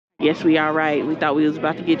Yes, we are right. We thought we was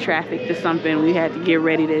about to get trafficked to something. We had to get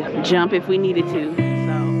ready to jump if we needed to.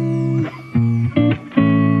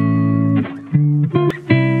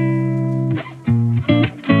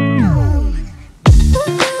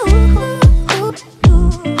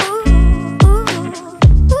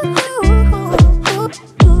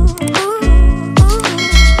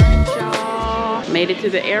 Made it to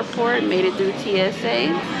the airport, made it through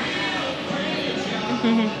TSA.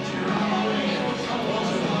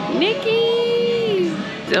 Nikki!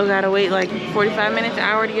 Still gotta wait like 45 minutes, an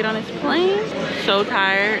hour to get on this plane. So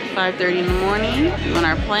tired, 5:30 in the morning when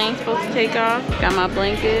our plane's supposed to take off. Got my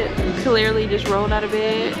blanket, clearly just rolled out of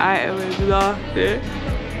bed. I was exhausted.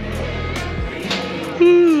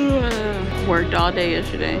 Worked all day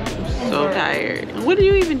yesterday. So tired. What did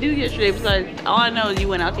you even do yesterday besides, all I know is you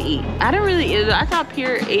went out to eat? I didn't really, I thought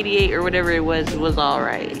Pier 88 or whatever it was all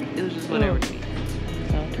right. It was just whatever to me.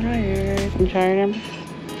 So tired. I'm tired, Amber.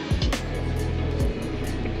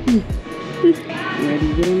 Ready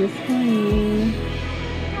to get on this plane.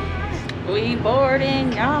 We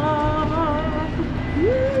boarding, y'all.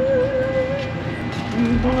 We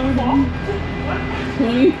boarding.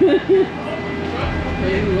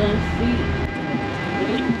 21 seat.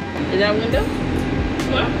 Is that a window?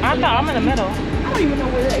 What? I thought I'm in the middle. I don't even know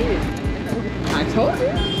where that is. I told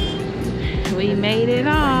you. We made it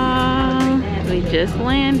off. We just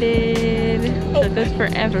landed. Took us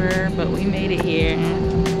forever, but we made it here.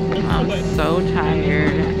 I'm so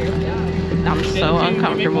tired. I'm so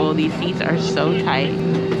uncomfortable. These seats are so tight.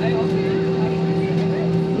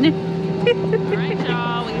 Alright,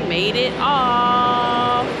 y'all. We made it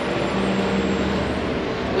off.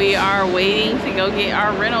 We are waiting to go get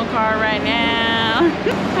our rental car right now.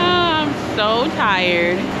 I'm so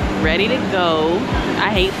tired, ready to go. I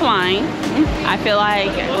hate flying. I feel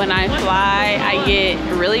like when I fly, I get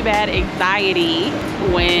really bad anxiety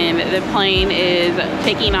when the plane is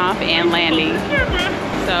taking off and landing.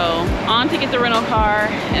 So on to get the rental car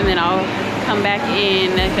and then I'll come back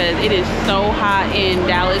in because it is so hot in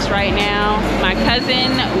Dallas right now. My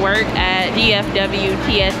cousin worked at DFW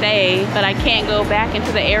TSA, but I can't go back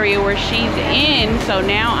into the area where she's in. So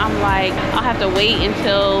now I'm like, I'll have to wait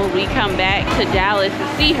until we come back to Dallas to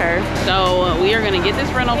see her. So we are gonna get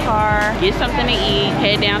this rental car, get something to eat,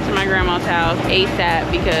 head down to my grandma's house ASAP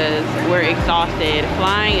because we're exhausted.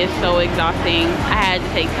 Flying is so exhausting. I had to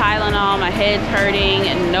take Tylenol, my head's hurting,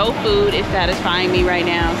 and no food is satisfying me right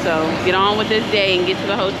now. So get on with this day and get to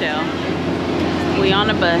the hotel. We on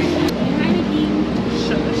the bus.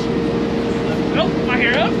 Oh, my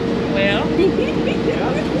hair up? Well.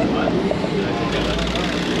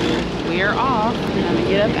 We're off. I'm gonna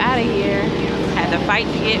get up out of here. Had to fight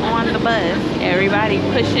to get on the bus. Everybody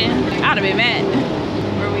pushing. I'd have been mad.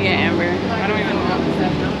 Where we at, Amber? I don't even know.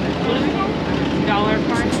 What is it called? Dollar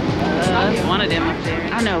Park? One of them up there.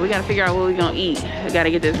 I know, we gotta figure out what we're gonna eat. We gotta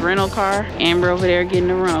get this rental car. Amber over there getting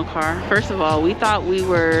the rental car. First of all, we thought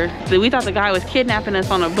the guy was kidnapping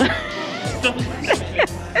us on a bus.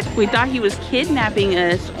 We thought he was kidnapping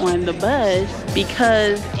us on the bus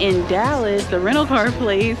because in Dallas, the rental car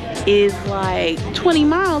place is like 20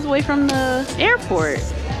 miles away from the airport.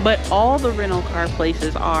 But all the rental car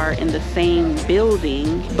places are in the same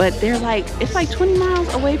building, but they're like, it's like 20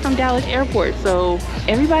 miles away from Dallas airport. So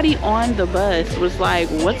everybody on the bus was like,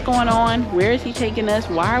 what's going on? Where is he taking us?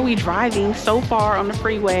 Why are we driving so far on the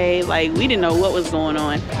freeway? Like, we didn't know what was going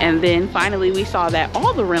on. And then finally we saw that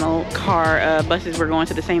all the rental car buses were going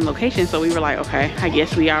to the same location. So we were like, okay, I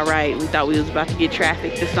guess we are right. We thought we was about to get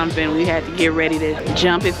trafficked to something. We had to get ready to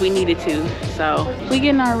jump if we needed to. So we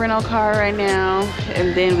get in our rental car right now,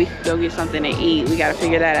 and then we go get something to eat. We gotta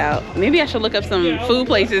figure that out. Maybe I should look up some food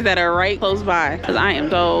places that are right close by, because I am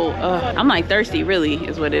so I'm like thirsty, really,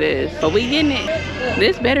 is what it is. But we getting it.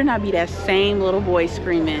 This better not be that same little boy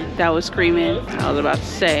screaming that was screaming. I was about to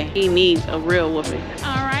say, he needs a real whooping.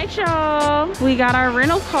 All right, y'all, we got our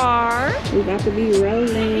rental car. We about to be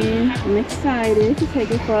rolling. I'm excited to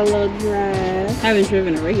take it for a little drive. I haven't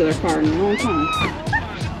driven a regular car in a long time.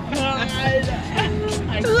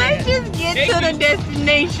 Let's just get to the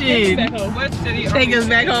destination. What city? Take us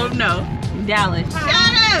back home? No. Dallas. Shut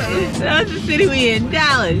up! That's the city we in,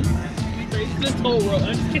 Dallas. This whole world.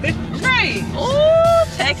 I'm just kidding. Right. Oh,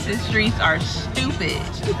 Texas streets are stupid.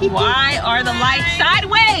 Why are the lights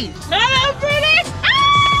sideways? Not pretty.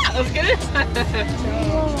 Ah! Let's get it.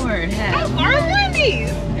 Lord, How far are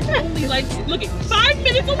Wendy's? It's only like, look at 5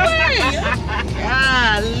 minutes away.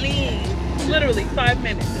 Golly. Literally 5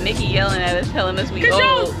 minutes. Nikki yelling at us, telling us we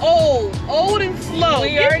old. Old and slow. We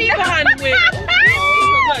Get are me not. behind the wheel.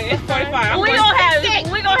 Look, it's 45. We gonna have.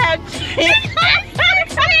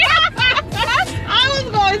 I was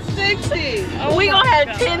going sexy. Oh we gonna my have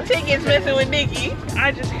God. 10 tickets messing with Nikki.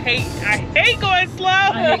 I hate going slow.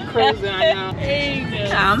 I hate cruising, I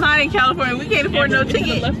know. I'm not in California. We can't afford no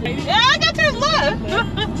ticket. Yeah, I got your left.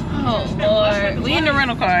 Oh Lord. We in the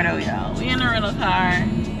rental car though, y'all. We in the rental car.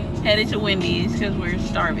 Headed to Wendy's because we're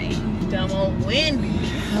starving. Dumb old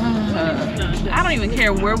Wendy's. I don't even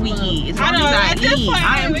care where we eat. As long as I eat,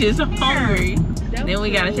 I am just hungry. Then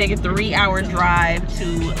we gotta take a 3-hour drive to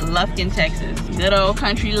Lufkin, Texas. Good old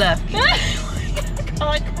country Lufkin.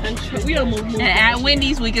 We almost moved. And at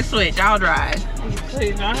Wendy's we can switch. I'll drive.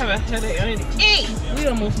 Please, I have a headache. I need to eat. We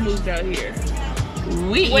almost moved out here.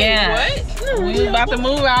 Wait, what? We was about to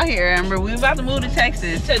move out here, Amber. We was about to move to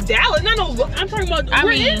Texas. To Dallas? No, I'm talking about.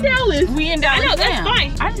 We're in Dallas. We in Dallas. I know, that's now.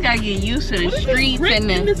 fine. I just gotta get used to the streets and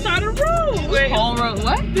the side of the road. whole road.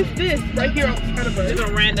 What? This right here on the side of the road. It's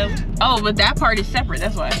a random. Oh, but that part is separate.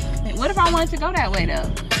 That's why. What if I wanted to go that way though?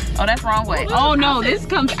 Oh, that's the wrong way. Oh no, this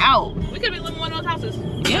comes out. We could be living in one of those houses.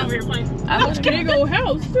 Yeah. Over here playing. That's a big old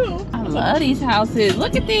house too. I love these houses.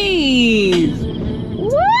 Look at these.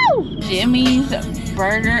 Woo! Jimmy's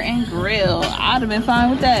Burger and Grill. I'd have been fine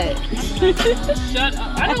with that. Shut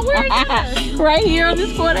up. I know where it is. Right here on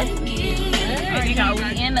this corner. You got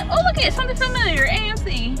Oh, look at something familiar.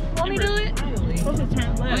 AMC. Want me to do it?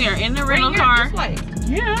 We are in the rental car.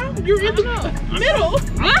 Yeah, you're in the middle.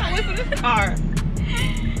 I'm with this car.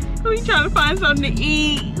 We trying to find something to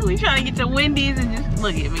eat. We trying to get to Wendy's and just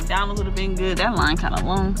look at McDonald's would have been good. That line kind of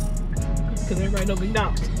long. Because everybody know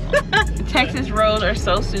McDonald's. Texas roads are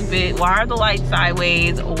so stupid. Why are the lights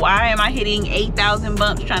sideways? Why am I hitting 8,000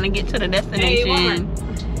 bumps trying to get to the destination?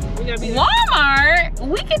 Hey, Walmart?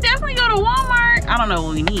 We could definitely go to Walmart. I don't know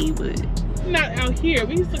what we need, but not out here.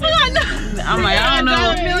 We used to go. I'm like, I don't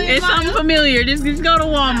know. It's something familiar. Just go to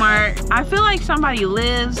Walmart. I feel like somebody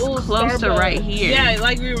lives close to right here. Yeah,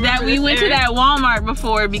 like we went to that Walmart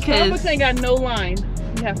before because Starbucks ain't got no line.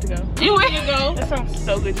 You have to go. Anyway, you go. That sounds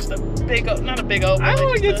so good. Just a big old, not a big old. I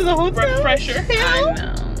want to get to the hotel. Refresher. I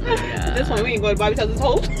know. Yeah. This one we ain't going to buy because it's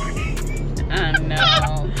whole. I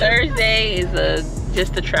know. Thursday is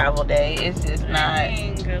just a travel day. It's just not.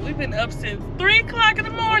 We've been up since 3 o'clock in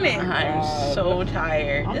the morning. I'm so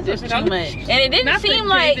tired. This was too much, and it didn't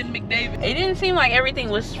seem like everything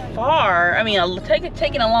was far. I mean,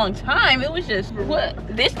 taking a long time. It was just what?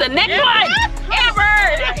 This the next one, Amber.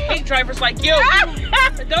 I hate drivers like you. I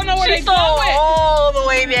don't know where they going. All the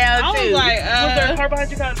way down. I was like, was there a car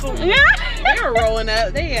behind you guys? They were rolling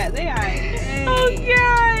up. They Oh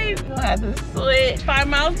God! We'll have to switch 5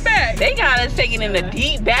 miles back. They got us taking in the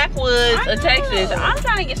deep backwoods of Texas. I'm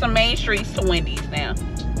trying to get some main streets to Wendy's now.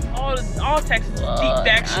 All Texas is deep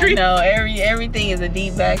back street. I know everything is a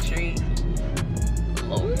deep back street.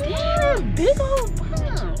 Oh, damn, big old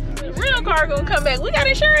bump. The rental car gonna come back. We got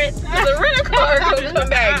insurance. The rental car gonna come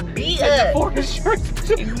back beat up. For insurance.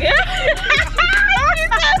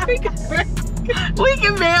 We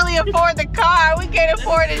can barely afford the car. We can't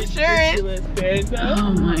afford insurance.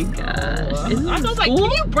 Oh my gosh. I was like,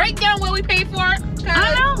 can you break down what we paid for?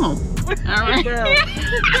 I know. All right. Look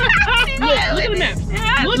at the maps.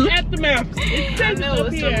 Look at the maps. It says it's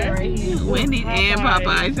up here. Right here. Wendy's and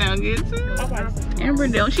Popeye sound good too.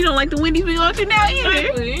 Amber she don't like the Wendy's we go to now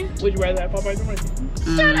either. Would you rather have Popeyes or Wendy's?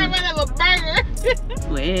 Shut up, I'd have a burger.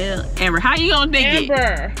 Well, Amber, how you gonna make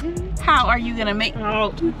it? How are you gonna make? Oh,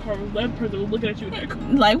 that person was looking at you.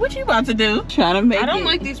 Like, what you about to do? Trying to make it. I don't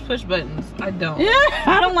like these push buttons. I don't. Yeah,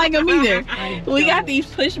 I don't like them either. We got these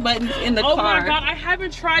push buttons in the car. Oh my God, I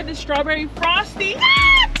haven't tried the strawberry frosty.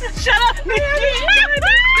 Shut up, Nikki.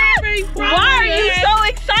 Why are you so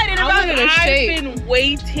excited about it? I've been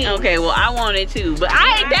waiting. Okay, well, I want it too, but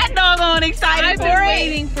I ain't that doggone excited for it. I've been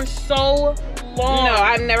waiting for so long. No,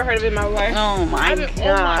 I've never heard of it in my life. Oh my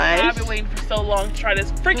gosh. I've been waiting for so long to try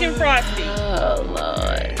this freaking frosty. Oh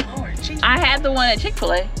Lord. I had the one at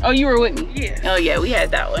Chick-fil-A. Oh, you were with me? Yeah. Oh yeah, we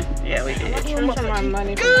had that one. Yeah, we did. I'm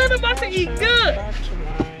about to eat good.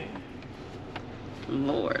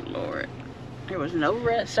 Lord. There was no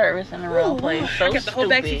service in the rental place. So I got the whole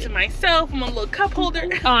backseat to myself. I'm a little cup holder.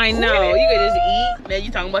 Oh, I know. You could just eat. Now you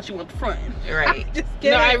talking about you want the front. Right.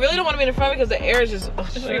 No, I really don't want to be in the front because the air is just. Oh,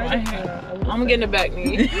 shit. I'm gonna get in the back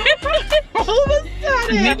knee. All of a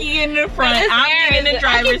sudden. Nikki in the front. I'm in the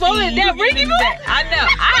driver's seat. That bring back. I know.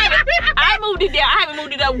 I moved it down. I haven't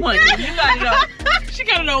moved it up once. You got it up. She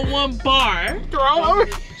got it on one bar. Throw over.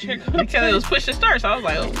 Because it was push to start, so I was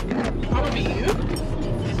like, oh. I'm gonna be you.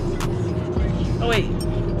 Oh wait.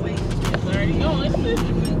 It's already going.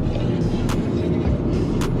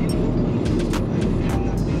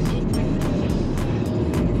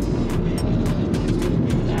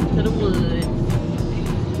 To the woods.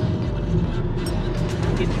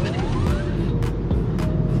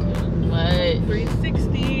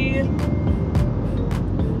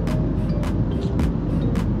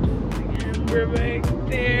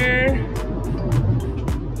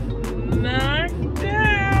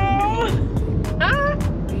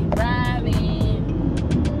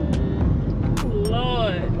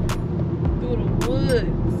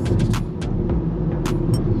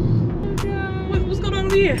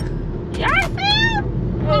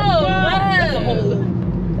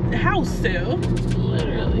 close still.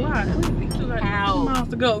 Literally. Why? We still got 2 miles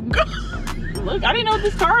to go. Look, I didn't know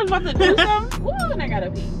this car was about to do something. Ooh, and I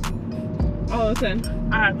gotta pee. All of a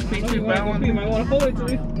sudden, I have to pee too, but I want to pee. I want to hold it to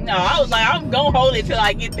me. No, I was like, I'm gonna hold it till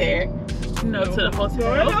I get there. No, to the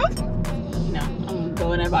hotel. No, I'm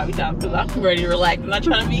going at Bobby's house because I'm ready to relax. I'm not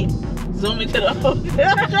trying to be zooming to the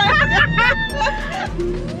hotel.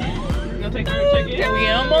 Okay, we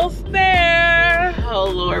almost there. Oh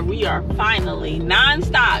Lord, we are finally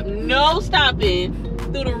non-stop, no stopping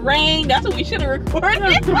through the rain. That's what we should have recorded.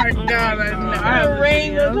 Oh my God, I know. The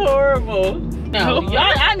rain was horrible. No, y'all,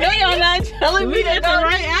 I know y'all not telling me that go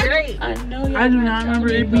straight. I know y'all. I do not remember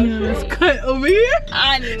it being in this cut over here.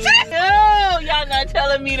 I know y'all not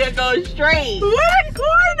telling me to go straight. What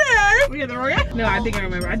corner? We in the right? No, I think I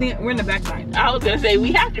remember. I think we're in the back side. I was gonna say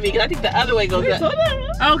we have to be because I think the other way goes up.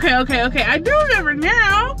 Okay. I do remember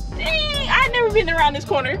now. Dang, I've never been around this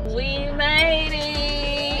corner. We made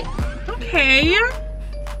it. Okay.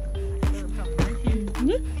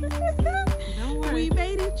 We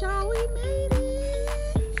made it, y'all. We made it.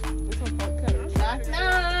 Knock,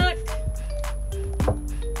 knock.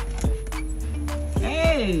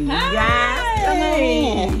 Hey, Hi.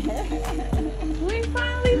 guys. We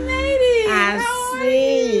finally made it. I How are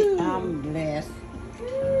see. you? I'm blessed.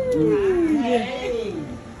 Hey,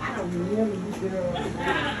 I don't remember you girls.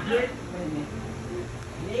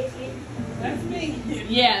 That's me.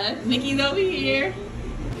 Yeah, that's Nikki's over here.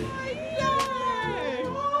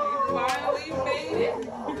 Finally made it.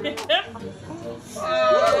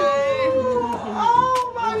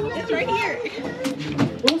 Oh my God. It's right here.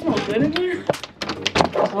 What's my good in here?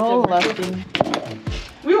 Oh, Lufkin.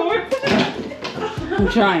 We were I'm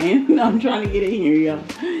trying. I'm trying to get in here, y'all.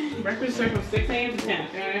 breakfast served from 6 a.m. to 10.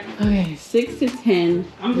 Okay, 6 to 10.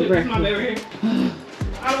 I'm good. This is my bed right here.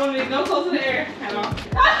 I don't want to go close to the air at all.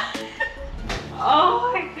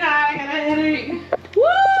 Oh my God, I got a headache. Woo!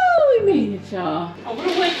 We made it, y'all. Oh,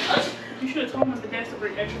 we're like, you should have told me the guys to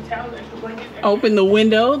bring extra towels, extra blankets. Open the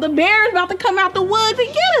window. The bear is about to come out the woods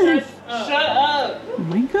and get us. Shut up. Oh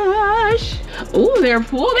my gosh. Oh, their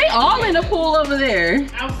pool. They all in the pool over there.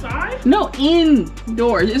 Outside? No,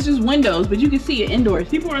 indoors. It's just windows, but you can see it indoors.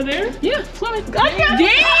 People are there? Yeah, swimming. Dang! Can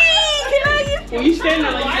I get Well, you standing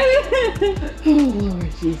there like Oh,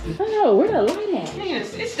 Lord Jesus. Oh, where the light at?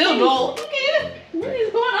 it's still dull. What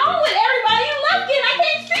is going on with everybody in Lufkin? I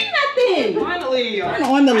can't see nothing. Finally. Turn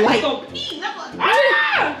on the light. Go pee.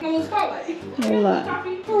 Ah! No spotlight. Hold up.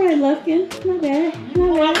 All right, Lufkin. Not bad. Not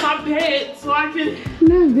On bad. my bed so I can.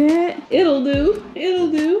 Not bad. It'll do.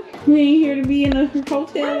 It'll do. We ain't here to be in a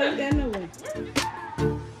hotel like that no way.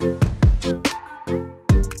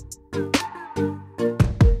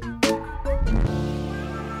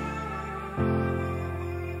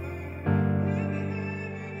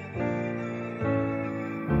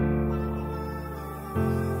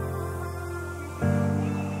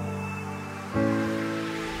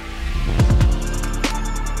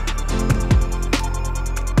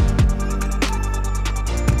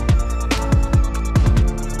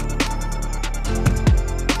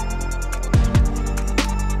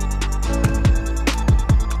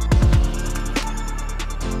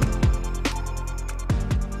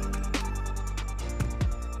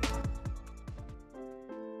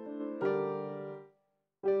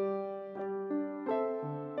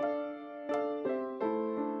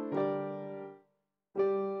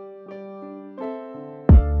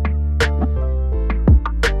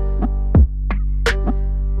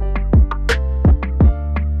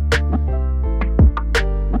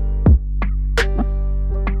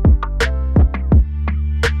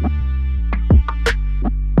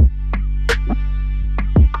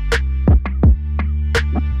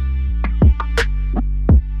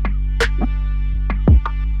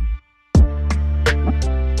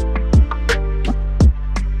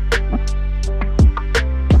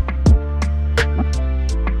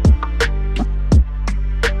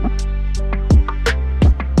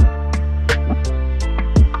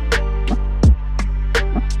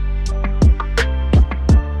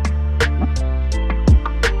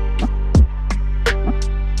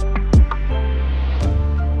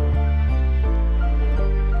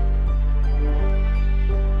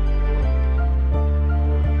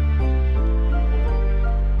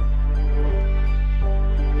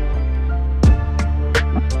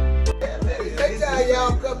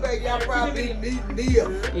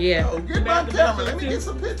 Yeah. Oh, get my camera. Let me get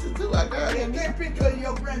some pictures too. I got it. Get a picture of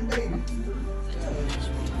your grandbaby.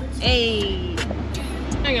 Hey.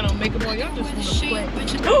 ain't got no makeup on. Y'all just want to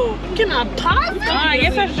play. Can I pop? I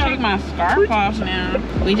guess I should take my scarf off now.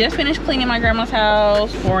 We just finished cleaning my grandma's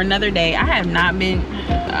house for another day. I have not been,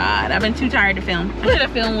 I've been too tired to film. I should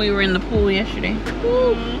have filmed when we were in the pool yesterday.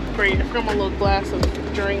 Great, I forgot my little glass of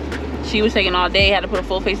drink. She was taking all day, had to put a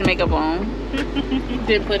full face of makeup on.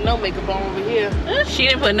 Didn't put no makeup on over here. She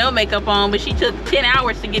didn't put no makeup on, but she took 10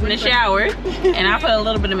 hours to get in the shower. And I put a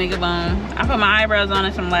little bit of makeup on. I put my eyebrows on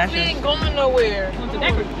and some lashes. We ain't going nowhere. What's the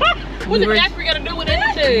daiquiri? What's the daiquiri got to do with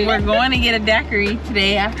anything? We're going to get a daiquiri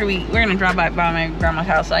today after we're going to drop by my grandma's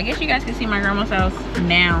house. So I guess you guys can see my grandma's house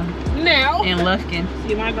now. In Lufkin.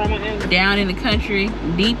 See my grandma in down in the country,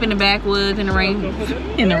 deep in the backwoods, in the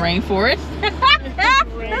rainforest.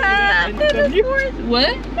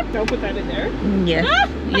 What? Don't put that in there. Yes.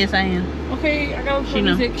 Yes, I am. Okay, I got she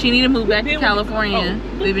music. She need to move back to California.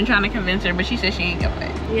 We've been trying to convince her, but she said she ain't coming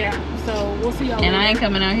back. Yeah, so we'll see y'all. And I ain't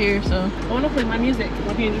coming out here, so. I want to play my music.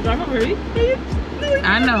 Why can't you drive over me?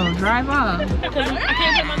 I know, drive off. I can't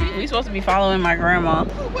play my music. We supposed to be following my grandma.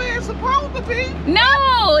 Where it's supposed to be?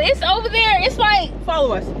 No, it's over there. It's like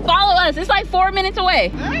follow us. Follow us. It's like 4 minutes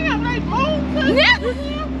away. Damn, they moved.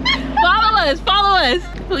 Follow us.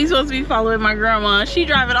 We supposed to be following my grandma. She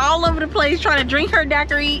driving all over the place trying to drink her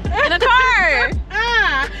daiquiri in a car.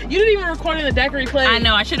 You didn't even record in the daiquiri place. I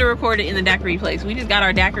know, I should have recorded in the daiquiri place. We just got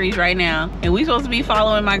our daiquiris right now. And we supposed to be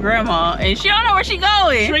following my grandma. And she don't know where she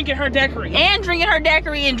going. Drinking her daiquiri. And drinking her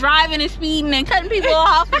daiquiri and driving and speeding and cutting people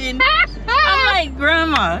off. And I'm like,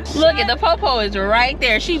 grandma, look at the popo is right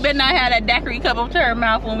there. She better not have that daiquiri cup up to her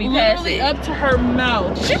mouth when we pass it. Up to her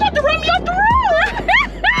mouth. She about to run me off the road.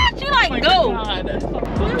 She like, go.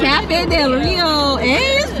 Cafe Del Rio.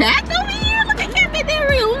 Hey, it's packed over here. Look at Cafe Del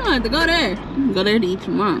Rio. We want to go there. Go there to eat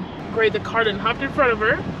tomorrow. Great, the car didn't hop in front of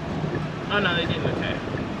her. Oh no, they didn't. Okay.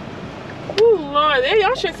 Ooh, Lord,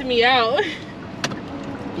 y'all stressing me out.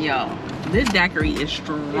 Yo, this daiquiri is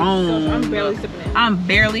strong. I'm barely sipping it. I'm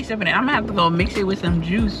barely sipping it. I'm gonna have to go mix it with some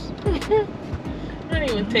juice. I didn't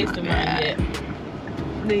even taste the yet.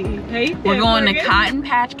 We're going to Cotton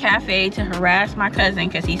Patch Cafe to harass my cousin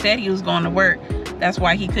because he said he was going to work. That's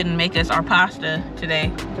why he couldn't make us our pasta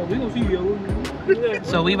today. So we gonna see you.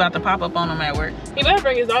 So we about to pop up on him at work. He better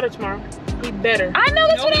bring his daughter tomorrow. He better. I know,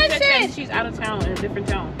 that's what I said. She's out of town, in a different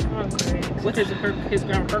town. Oh, great. With her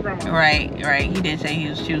grandma. Right. He did say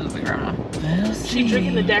she was with the grandma. She's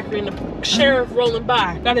drinking the daiquiri and the sheriff rolling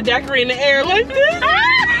by. Got the daiquiri in the air like this.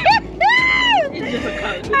 It's just a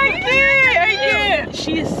cut. I did.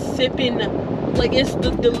 She is sipping like it's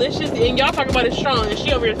delicious, and y'all talk about it strong, and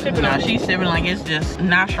she over here sipping. No, she's sipping like it's just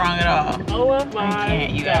not strong at all. Oh my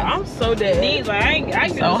you guys. I'm so dead. These like I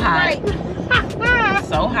so hot.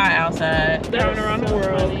 So hot outside. Down around the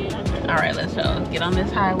world. All right, let's go. Let's get on this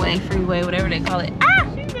highway, freeway, whatever they call it.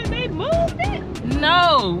 She said they moved it.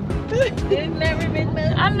 No. It's never been moved.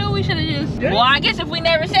 I knew we should have just. Well, I guess if we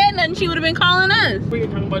never said nothing, she would have been calling us. We were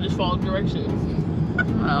talking about just follow directions.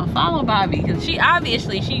 Well, follow Bobby, because she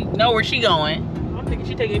know where she going. I'm thinking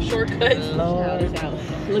she taking shortcuts. Lord.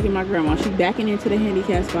 Look at my grandma. She backing into the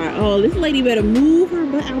handicap spot. Oh, this lady better move her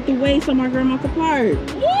butt out the way so my grandma can park.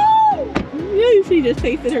 Woo! Yeah, she just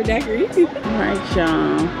tasted her daiquiri. All right,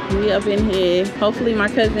 y'all. We up in here. Hopefully my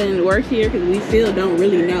cousin works here because we still don't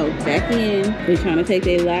really know. Back in. They're trying to take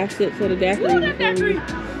their last sips of the daiquiri.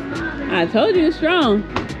 I told you it's strong.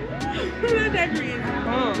 That daiquiri is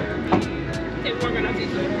bomb.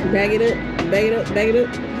 Bag it up, bag it up, bag it up,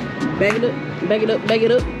 bag it up, bag it up, bag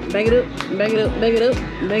it up, bag it up, bag it up, bag it up,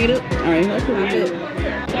 bag it up. All right, that's pretty good.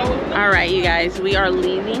 All right, you guys, we are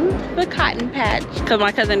leaving the Cotton Patch because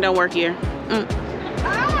my cousin don't work here.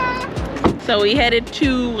 So we headed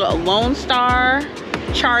to Lone Star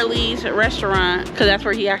Charlie's restaurant because that's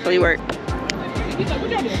where he actually worked.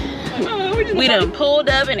 We done pulled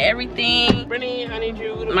up and everything. Brittany, I need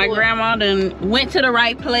you to my grandma done went to the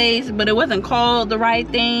right place, but it wasn't called the right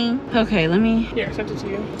thing. Okay, let me. Here, I sent it to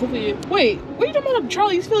you. Hopefully, wait, what are you talking about?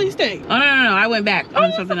 Charlie's Philly steak? Oh, no. I went back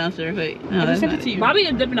on something else real quick. No, I just sent it to you. Bobby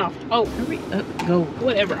is dipping off. Oh, hurry up, go.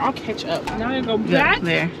 Whatever, I'll catch up. Now I go back.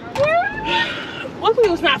 There. Luckily,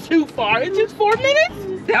 it was not too far. It's just 4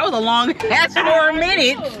 minutes. That was a long ass 4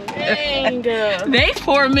 minutes. Dang. They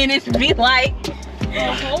 4 minutes be like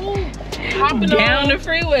hopping down the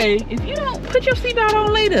freeway. If you don't put your seatbelt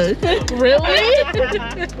on later.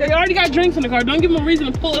 Really? They already got drinks in the car. Don't give them a reason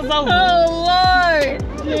to pull us over. Oh Lord.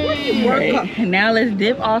 Right. Now let's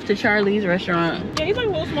dip off to Charlie's restaurant. Yeah, he's like a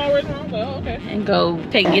little small restaurant, but okay. And go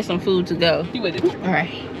get some food to go. He with it. All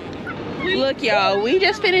right. Look, y'all, we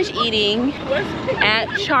just finished eating at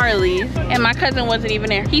Charlie's and my cousin wasn't even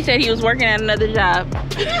there. He said he was working at another job.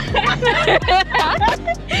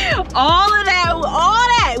 all that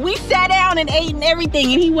and ate and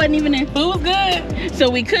everything, and he wasn't even there. Food was good. So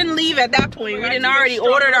we couldn't leave at that point. We didn't already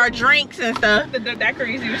ordered our drinks and stuff. The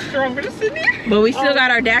daiquiri is even stronger than sitting here. But we still got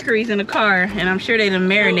our daiquiris in the car, and I'm sure they done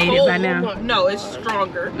marinated by now. No, it's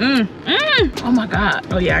stronger. Oh my God.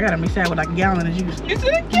 Oh yeah, I gotta mix that with like a gallon of juice. Is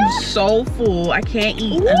it cute? I'm so full. I can't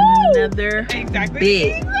eat another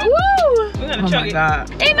bit. Woo! We're gonna chug it. God.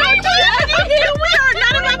 Ain't no chugging here. We are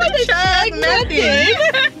not about to chug nothing. Get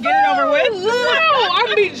it over with. No,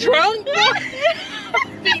 I'm be drunk.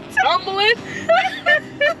 Be tumbling.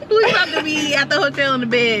 We about to be at the hotel in the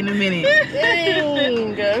bed in a minute.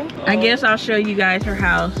 Dang. I guess I'll show you guys her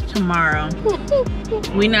house tomorrow.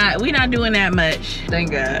 We not doing that much.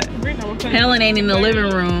 Thank God. Helen ain't in the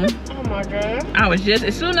living room. Oh my God. I was just,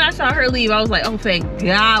 as soon as I saw her leave, I was like, oh thank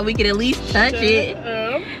God, we could at least touch it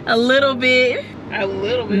a little bit. A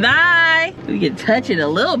little bit. Bye. We could touch it a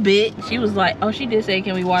little bit. She was like, oh, she did say,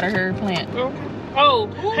 can we water her plant? Oh,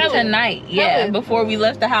 Helen. Tonight, yeah, Helen. Before we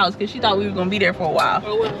left the house, because she thought we were gonna be there for a while.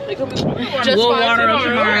 Oh, well, they gonna be We'll water her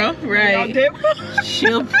tomorrow, right?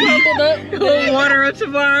 She'll we'll water her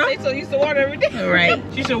tomorrow. They so used to water every day. Right.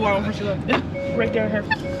 She should water before she left. Right there, her.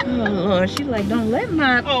 Oh Lord, she like, don't let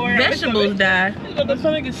my vegetables die. The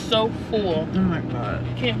stomach is so full. Oh my God.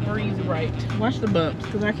 Can't breathe right. Watch the bumps,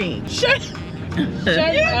 because I can't. Shut up.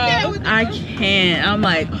 I can't. I'm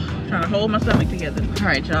like trying to hold my stomach together. All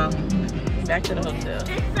right, y'all. Back to the hotel.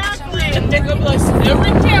 Exactly. A nigga plus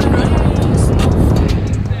every camera.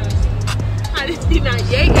 I didn't see not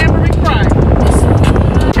yay ever cry.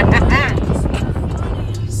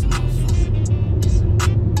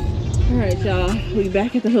 All right, y'all. We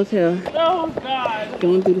back at the hotel. Oh God.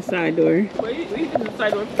 Going through the side door. Wait, we through the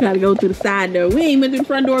side door. Gotta go through the side door. We ain't been through the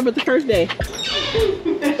front door but the first day.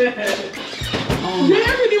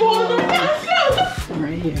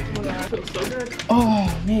 Right here. Oh my God, I feel so good.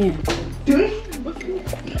 Oh man.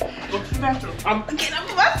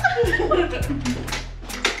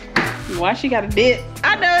 Why she got a dip?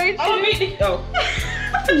 I know.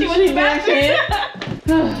 She went to the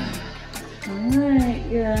bathroom. Alright,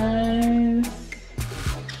 guys.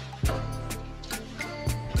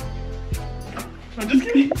 I'm just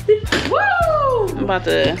kidding. Woo! I'm about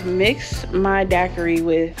to mix my daiquiri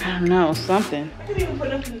with, I don't know, something. I can't even put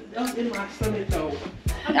nothing else in my stomach though.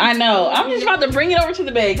 I know. I'm just about to bring it over to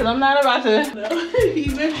the bed because I'm not about to. No,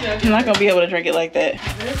 you mentioned I'm not gonna be able to drink it like that.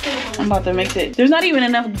 I'm about to mix it. There's not even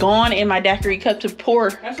enough gone in my daiquiri cup to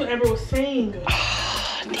pour. That's what Amber was saying.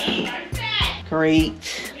 Oh, dang.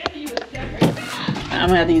 Great. I'm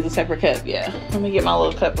gonna have to use a separate cup, yeah. Let me get my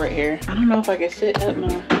little cup right here. I don't know if I can sit up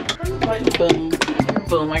now. Boom.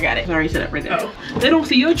 Boom, I got it. It's already set up right there. Oh. They don't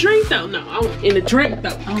see your drink though. No, I'm in the drink though.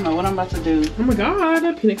 I don't know what I'm about to do. Oh my God,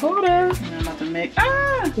 a pina colada. I'm about to mix.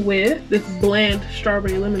 With this bland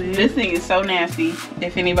strawberry lemonade. This thing is so nasty.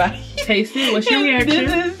 If anybody Taste it. What's your reaction?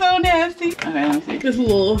 This is so nasty. Okay, let me see. This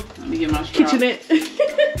little Let me get my straw. kitchenette.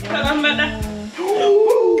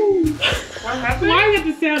 Why is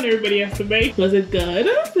the sound everybody has to make? Was it good?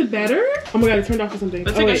 Was it better? Oh my God, it turned off or something.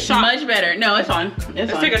 Let's take a shot. Much better. No, it's on.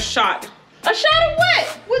 Let's take a shot. A shot of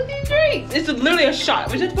what? With these drinks? It's literally a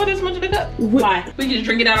shot. We just put this much in the cup. Why? We can just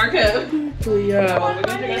drink it out our cup. Yeah. We're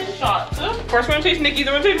gonna take a shot. First we're gonna taste Nikki's,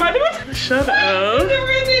 then we're gonna taste mine. Shut up. Then we're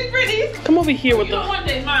gonna taste Brittany's. Come over here with You don't want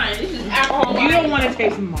to taste mine. This is alcohol. You don't want to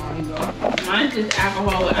taste mine though. Mine's just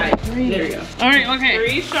alcohol with ice. There you go. All right, okay.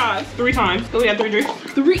 3 shots, 3 times. So we got 3 drinks.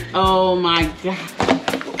 3. Oh my God.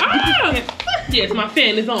 Ah! Yes, my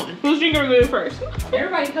fan is on. Who's drinking good first?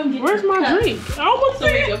 Everybody come get Where's my drink? I almost so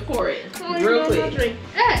we said. can pour it Oh, real quick. Wait,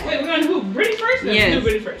 we're gonna do Brittany first? No, Yes. do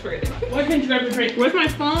Brittany first. Forget it. Why can't you grab your drink? Where's my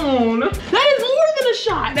phone? That is more than a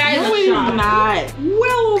shot. That is No, a it shot. Not.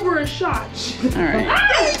 Well over a shot. All right.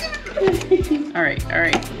 All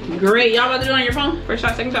right. Great. Y'all about to do it on your phone? First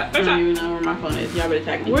shot, second shot, I third don't shot. even know where my phone is. Y'all better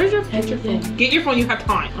tag me. Where's your phone? Get your phone, you have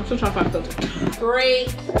time. I'm still trying to find a filter.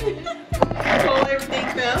 Great. Hold everything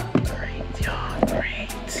fell. Great, y'all. Great.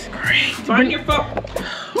 Find your phone.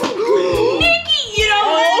 Nikki, you know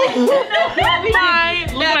what?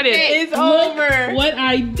 Look at it. It's over. What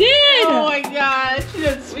I did. Oh my God. She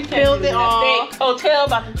just spilled it all. Hotel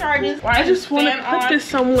about the charges. I just want to put this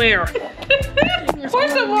somewhere. Pour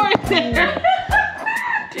some more in there.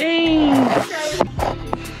 Dang.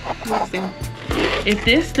 If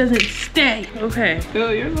this doesn't stay, okay.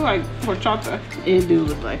 Bill, yours look like horchata. It do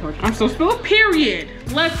look like horchata. I'm so spill a period.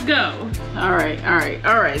 Let's go. All right.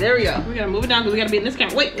 There we go. We gotta move it down because we gotta be in this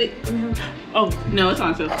count. Wait. Oh, No, it's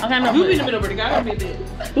on still. okay, no. Move in the middle, Brittany. Gotta be a bit.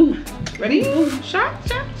 Ooh, ready? Ooh. Shot.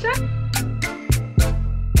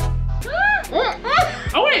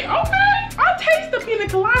 Oh wait, okay. I'll taste the pina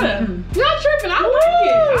colada. Y'all tripping? I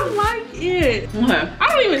like it. Okay. I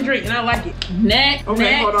don't even first drink and I like it. Next. Okay,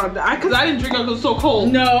 next. hold on. Cause I didn't drink it because it's so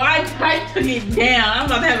cold. No, I took it down. I'm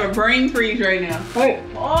about to have a brain freeze right now. Oh.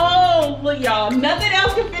 Oh, look, y'all. Nothing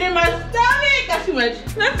else can fit in my stomach. That's too much.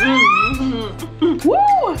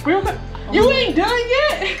 Woo! Real quick. You ain't done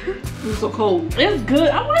yet? It's so cold. It's good.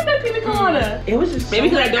 I like that pina colada. It was just Maybe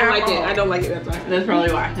so because I don't much like it. alcohol. I don't like it. That's why. That's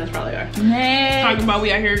probably why. That's probably why. Next. Talking about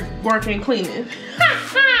we out here working, cleaning.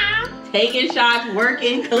 Taking shots,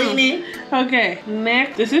 working, cleaning. Okay,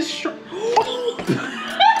 next. This is strong.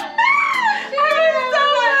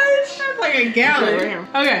 That's like a gallon.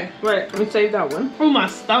 Okay, wait. Let me save that one. Oh, my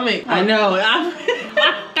stomach. I know.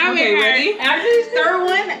 Okay, ready? After this third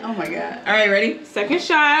one, oh my god. All right, ready? Second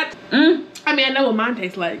shot. I mean, I know what mine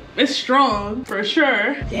tastes like. It's strong, for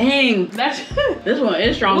sure. Dang, That's this one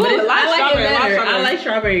is strong, Ooh, but I like I like strawberry, it I like better. I strawberry. like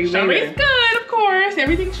strawberry. strawberry's better. good, of course.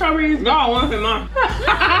 Everything strawberry is good. No, one for mine.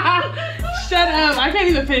 Shut up. I can't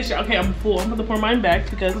even finish it. Okay, I'm full. I'm gonna pour mine back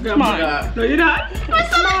because it's Oh my mine. god. No, you're not. It's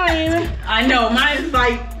mine. I know. Mine is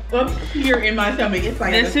like up here in my stomach. It's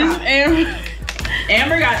like This at the is top. Amber.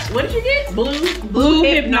 Amber got. What did you get? Blue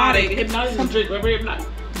Hypnotic. Hypnotic is a drink. Remember Hypnotic?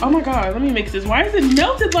 Oh my god, let me mix this. Why is it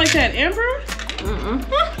melted like that, Amber?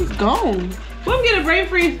 It's gone. Let me get a brain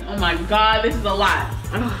freeze. Oh my god, this is a lot.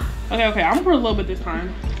 Okay, I'm gonna pour a little bit this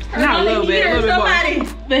time. Not a little bit. A little bit more.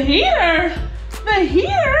 The heater? The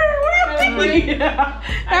heater? What are you thinking?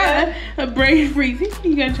 A brain freeze.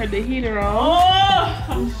 You gotta turn the heater on.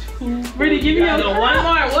 Oh. Ready, give me a one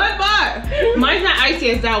more. Mine's not icy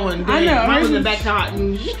as that one. I know. Mine was in the back hot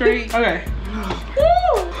and straight. Okay.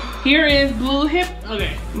 Here is Blue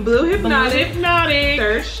Hypnotic.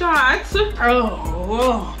 Third shot.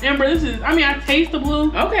 Oh, Amber, this is, I mean, I taste the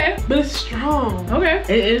blue. Okay. But it's strong. Okay. It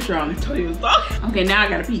is strong. I told you it was strong. Okay, now I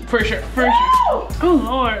gotta pee. For sure. Oh,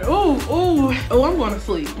 Lord. Oh, I'm going to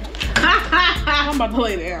sleep. I'm about to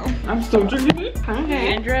lay down. I'm still drinking it. Okay.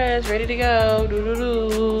 Getting dressed, ready to go.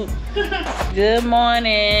 Good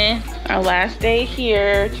morning. Our last day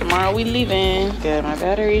here. Tomorrow we leaving. Get my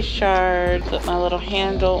batteries charged. Put my little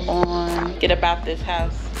handle on. Get about this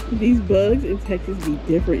house. These bugs in Texas be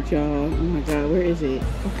different, y'all. Oh my god, where is it?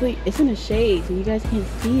 Hopefully, it's in the shade so you guys can't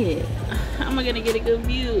see it. How am I gonna get a good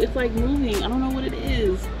view? It's like moving. I don't know what it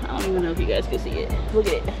is. I don't even know if you guys can see it. Look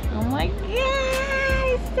at it. I'm like,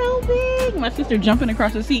 yeah, it's so big. My sister jumping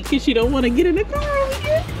across the seat because she don't want to get in the car over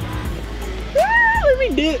here. Ah, let me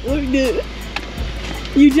do it.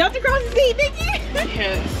 You jumped across the seat, did you?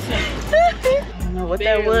 Yes. I don't know what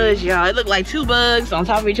that was, y'all. It looked like two bugs on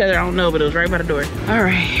top of each other. I don't know, but it was right by the door. All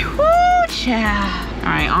right. Woo, child. All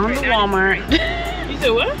right, on the Walmart. You said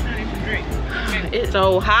what? It's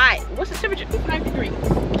so hot. What's the temperature? 5 degrees.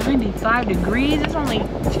 95 degrees. It's only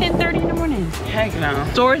 10:30 in the morning. Heck no.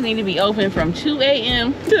 Stores need to be open from 2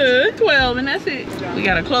 a.m. to 12, and that's it. We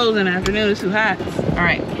gotta close in the afternoon. It's too hot. All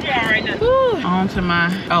right. Yeah, right now. Woo. On to my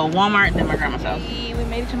Walmart, then my grandma's house. We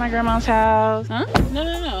made it to my grandma's house. Huh?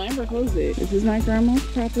 No. Amber closed it. This is my grandma's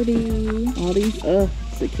property. All these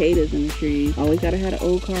cicadas in the trees. Always gotta have an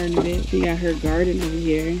old car in it. She got her garden over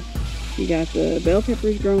here. She got the bell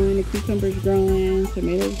peppers growing, the cucumbers growing,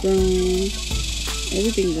 tomatoes growing,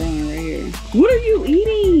 everything growing right here. What are you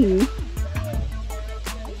eating?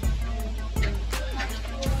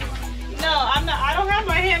 No, I'm not. I don't have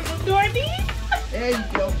my hands on door these. There you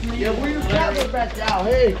go. Yeah, where you talking about y'all?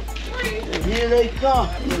 Hey, here they come.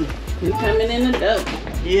 You coming in the door.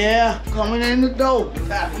 Yeah, coming in the door.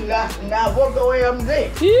 Now what go ahead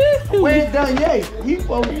there? We ain't done yet. He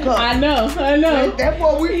supposed to come. I know. That's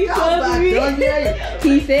what we talking about. Done yet.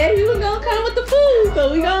 He said he was gonna come with the food,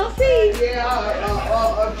 so we gonna see.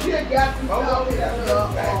 Yeah, a chick got the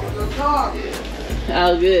car.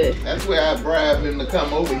 Oh, good. That's where I bribed him to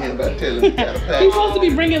come over here by telling him how to pack. He's supposed to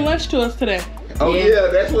be bringing lunch to us today. Oh Yeah. yeah,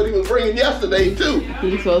 that's what he was bringing yesterday too.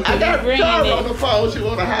 He's supposed to I be got bringing Tara on it. the phone. She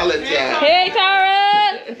wanna holler at y'all. Hey, Tara!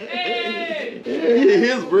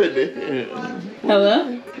 Here's Brittany.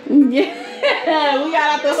 Hello? Yeah, we got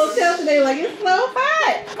out the hotel today like it's so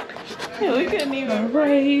hot. Yeah, we couldn't even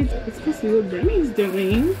breathe. Let's go see what Brittany's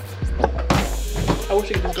doing. I wish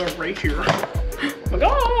I could just go right here. Oh my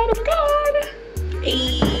god.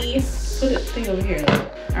 Hey, put this thing over here.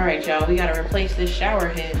 All right, y'all. We gotta replace this shower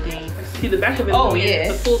head thing. See the back of it. Oh,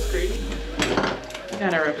 yeah. It's a full screen. We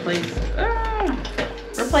gotta replace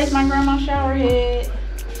my grandma's shower head.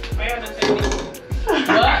 I got to save it. What?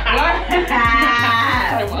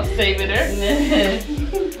 I want to save it there.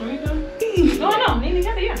 No, Nene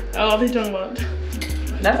got it, yeah. Oh, they talking about.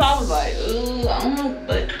 That's all I was like, ooh, I don't know,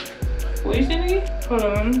 but what you saying again? Hold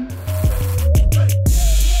on.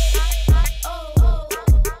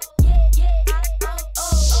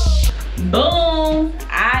 Boom!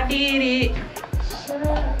 I did it.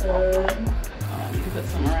 Put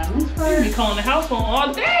some around this part. You be calling the house phone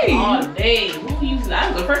all day. All day. Who uses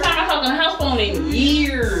that? The first time I talked on the house phone in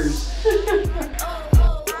years.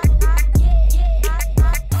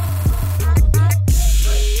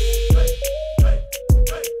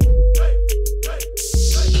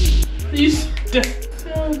 You so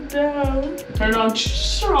down. Turn on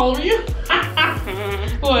all of you.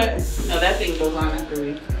 What? No, that thing goes on after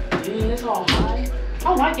we. It's all high.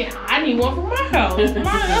 I like it. I need one for my house.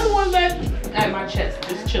 My other one that at my chest,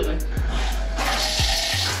 just chilling.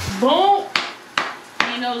 Boom.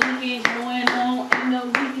 Ain't no leaking going on. Ain't no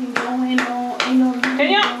leaking going on. Ain't no leaking Can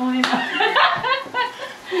y'all? going on.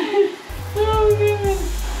 Oh, good.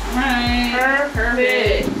 Right.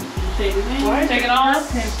 Perfect. Take it in. Why? Take it off.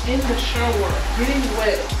 In the shower. Getting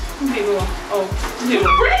wet. Okay, go on. Oh,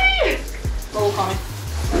 breathe. Roll call me.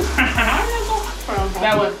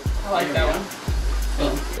 That one. I like that one.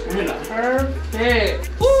 Perfect.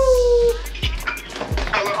 Woo.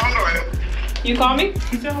 Hello, I'm going. You call me?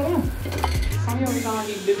 You said hello. Call me every time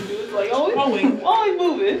he didn't do it. Like always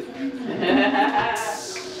moving.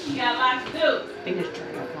 You got a lot to do. I think it's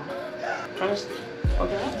turned up.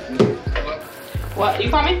 Okay. What? You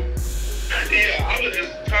call me? Yeah, I was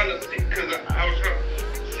just trying to see, because I was trying to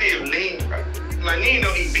see if Neen, like Neen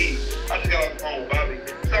know he beat. I just got off the phone with Bobby.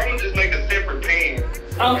 So I'm going to just make a separate pan.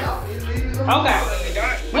 Oh. Okay.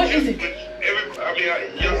 What is it? Y'all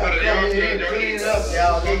Clean it up,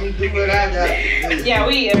 y'all. Let me do what I got to do. Yeah,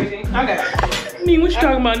 we eat everything. Okay. Neen, what you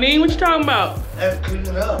talking about? Neen, what you talking about? Let's clean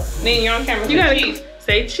it up. Neen, you're on camera. You gotta cheese.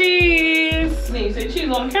 Say cheese. Neen, say cheese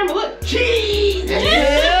on the camera. Look. Cheese.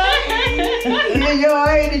 Yeah, y'all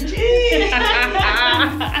ate the cheese.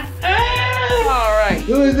 All right.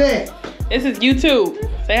 Who is that? This is YouTube.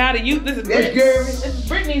 Say hi to you. This is That's Brit. Gary. This is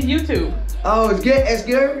Brittany's YouTube. Oh, it's good. That's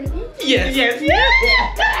Gary. Yes.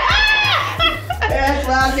 That's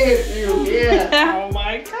my nephew. Yeah. Oh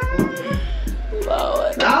my God.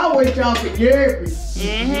 Lord. I always talk to Gary.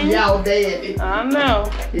 Y'all dead. I know.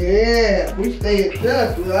 Yeah, we stay in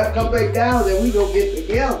touch. When I come back down there, we gonna get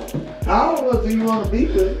together. I don't know if you want to be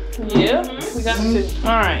with. Yeah, we got to.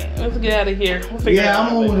 All right, let's get out of here. We'll figure it Yeah,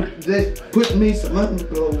 out I'm gonna just put me some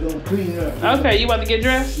underclothes on, clean up. Okay, you about to get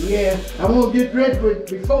dressed? Yeah, I'm gonna get ready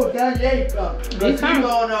before Kanye comes. Cause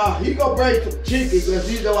he gonna break some chicken, cause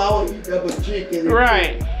he know I want to eat up a chicken.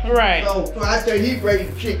 Right. So I said he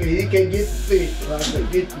break the chicken, he can't get the fish. So I said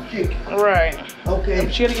get the chicken. Right. Okay.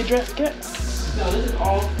 But you gotta get dressed, get. No, this is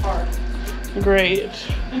all part. Great.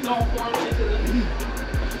 It's all formed into the.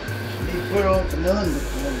 He put on some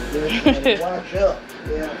underclothes, wash up.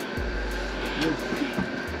 Yeah.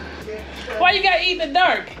 Why you gotta eat in the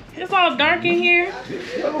dark? It's all dark in here.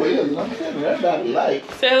 Oh, yeah, I'm saying everybody like.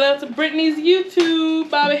 Say hello to Brittany's YouTube,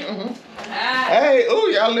 Bobby. Hey, ooh,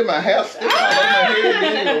 y'all let my hair stick out on my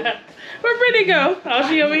head. Where'd Brittany go? Oh,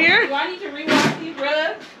 she over here? Do I need to rewash these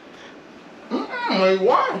rugs?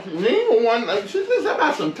 Wash. Neen one. She just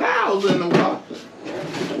about some towels in the washer.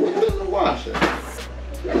 What's in the washer?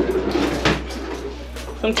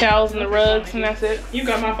 Some towels and the rugs, and that's it. You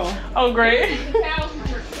got my phone. Oh, great.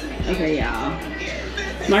 Okay, y'all.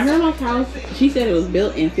 My grandma's house, she said it was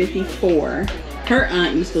built in '54. Her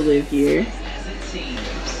aunt used to live here.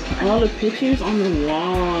 All the pictures on the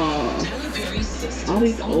wall. All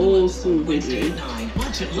these old school pictures.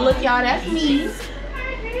 Look, y'all, that's me.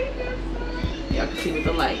 Y'all can see with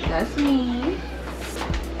the light. That's me.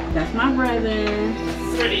 That's my brother.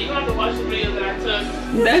 Brittany, you have to watch the video that I took.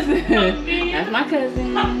 That's my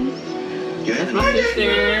cousin. That's my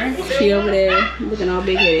sister. She over there looking all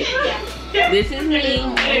big headed. This is me.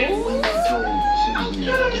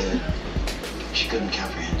 She couldn't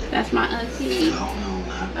comprehend it. That's my auntie. No,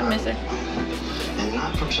 I miss her. And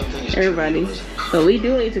not from something as Everybody. So we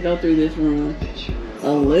do need to go through this room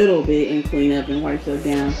a little bit and clean up and wipe stuff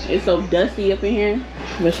down. It's so dusty up in here,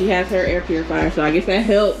 but she has her air purifier, so I guess that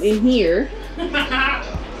helped in here.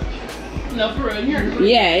 No, for real, in here.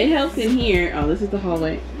 Yeah, it helps in here. Oh, this is the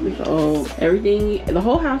hallway. It's old. Everything, the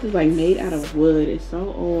whole house is like made out of wood. It's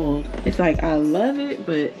so old. It's like, I love it,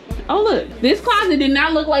 but oh look, this closet did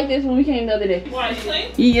not look like this when we came the other day. Why, you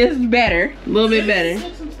clean? Yeah, it's better, a little bit better.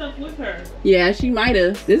 Took some stuff with her. Yeah, she might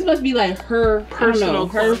have. This must be like her personal,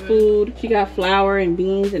 her food. She got flour and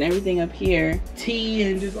beans and everything up here. Tea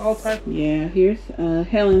and just all types. Yeah, here's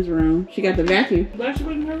Helen's room. She got the vacuum. Glad she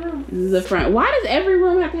wasn't in her room. This is the front. Why does every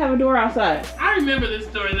room have to have a door outside? I remember this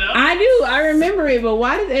story though. I do. I remember it, but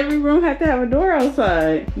why does every room have to have a door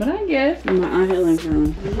outside? But I guess my Aunt Helen's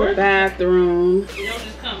room. The bathroom. You don't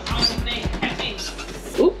just come. I don't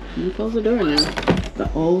think. Oop, let me close the door now.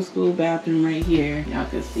 the old school bathroom right here. Y'all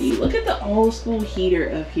can see. Look at the old school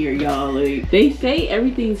heater up here, y'all. Like, they say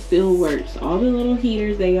everything still works. All the little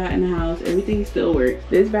heaters they got in the house, everything still works.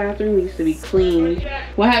 This bathroom needs to be cleaned.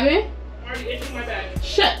 What happened?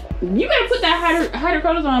 Shut. You better put that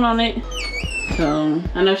hydrocodone on it. So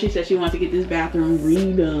I know she said she wants to get this bathroom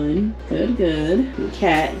redone. Good, good. The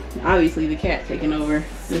cat, obviously the cat taking over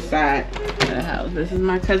this side of the house. This is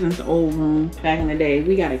my cousin's old room back in the day.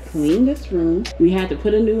 We gotta clean this room. We had to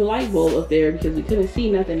put a new light bulb up there because we couldn't see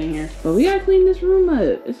nothing in here. But we gotta clean this room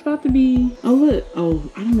up. It's about to be, oh look, oh,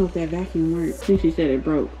 I don't know if that vacuum works. I think she said it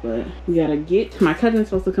broke, but we gotta get, my cousin's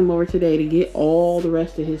supposed to come over today to get all the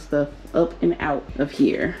rest of his stuff up and out of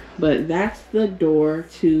here. But that's the door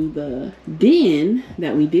to the den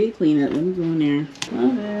that we did clean up. Let me go in there.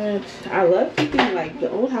 Love it. I love keeping, like, the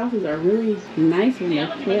old houses are really nice when they're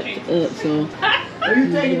kept up. So Are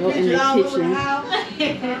you taking go in pictures the all over the kitchen.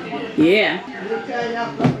 house? Yeah.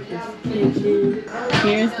 Kitchen. Kitchen.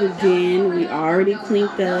 Here's the den. We already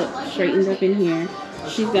cleaned up, straightened up in here.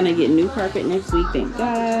 She's gonna get new carpet next week, thank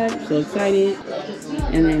God. So excited.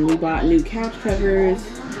 And then we bought new couch covers,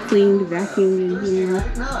 cleaned, vacuumed in here.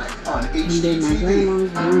 And then my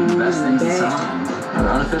grandma's room in the back.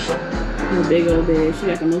 Unofficial. Her big old bed. She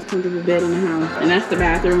got the most comfortable bed in the house. And that's the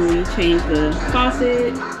bathroom. We changed the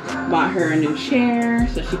faucet, bought her a new chair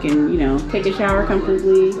so she can, you know, take a shower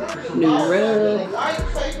comfortably. New rug.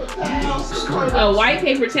 A white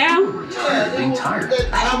paper towel? Being tired.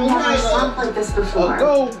 I've never slept like this before.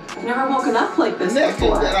 I've never woken up like this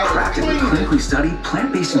before. Practically clinically studied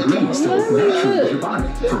plant-based ingredients that work naturally with your body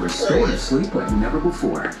for restorative sleep like never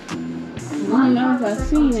before. I don't know if I've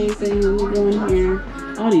seen anything when we go in here.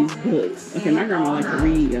 All these books. Okay, my grandma likes to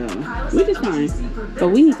read, y'all, which is fine. But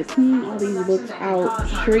we need to clean all these books out,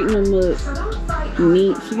 straighten them up,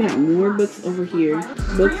 neat. She got more books over here.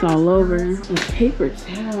 Books all over. A paper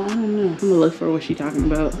towel, I don't know. I'm gonna look for what she's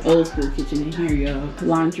talking about. Old school kitchen in here, y'all.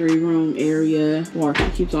 Laundry room area where she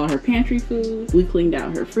keeps all her pantry food. We cleaned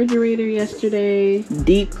out her refrigerator yesterday.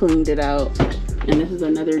 Deep cleaned it out. And this is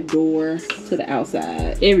another door to the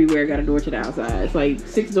outside. Everywhere got a door to the outside. It's like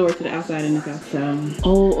 6 doors to the outside in this house. So,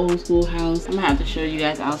 old school house. I'm gonna have to show you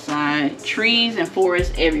guys outside. Trees and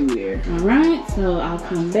forests everywhere. All right, so I'll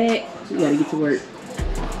come back. We gotta get to work.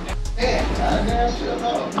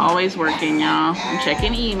 Always working, y'all. I'm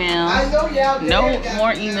checking emails. No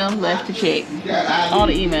more emails left to check. All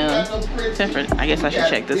the emails. Except for, I guess I should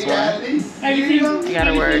check this one. I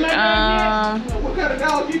gotta work.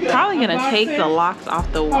 Probably gonna take the locks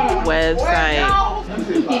off the website.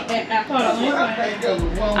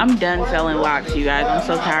 I'm done selling locks, you guys. I'm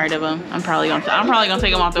so tired of them. I'm probably gonna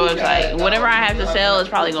take them off the website. Whatever I have to sell is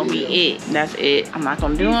probably gonna be it. That's it. I'm not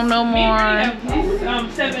gonna do them no more.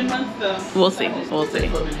 7 months though. We'll see. We'll see.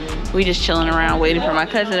 We just chilling around waiting for my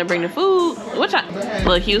cousin to bring the food. What time?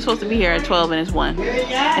 Look, he was supposed to be here at 12 and it's 1.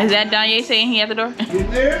 Is that Danye saying he at the door?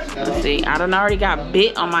 Let's see. I done already got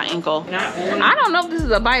bit on my ankle. I don't know if this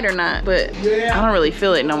is a bite or not, but I don't really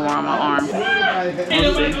feel it no more on my arm. Ain't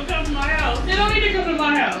nobody gonna come to my house. They don't need to come to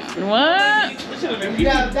my house. What? You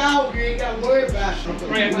got a dog, you ain't got to worry about it.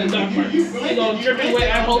 Right after the dog park. They gonna dripping wet,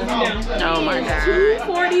 I hold you down. Oh my God.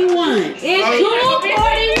 241. It's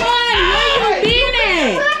 241. Where you been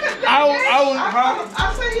at? I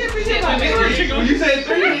say yeah, when you said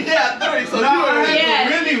 3, yeah, 30. So now I had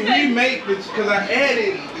to really remake this because I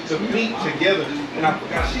added the meat together and I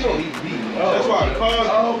forgot she don't eat beef. That's why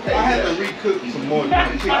I had to recook some more.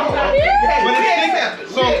 But it's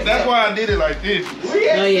so that's why I did it like this.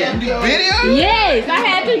 Oh yeah. Video? Yes, I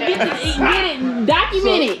had to get it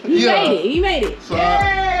documented. He made it. So I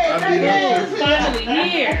did that. Finally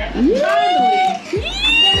here.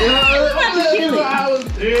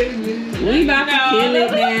 We about to kill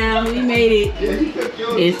it now. We made it.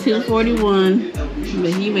 It's 2:41,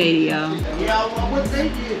 but he made it, y'all.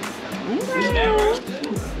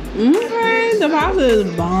 Okay, the pasta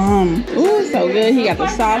is bomb. Ooh, it's so good. He got the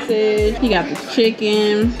sausage, he got the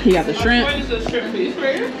chicken, he got the shrimp.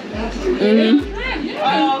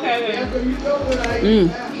 Oh, okay.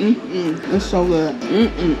 It's so good.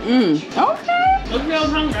 Okay. Look, I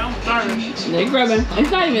was hungry. I'm starving. They grubbing.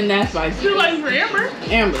 It's not even that spicy. Too late for Amber.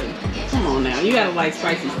 Amber, come on now. You gotta like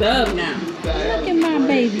spicy stuff now. Look at my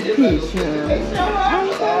baby picture.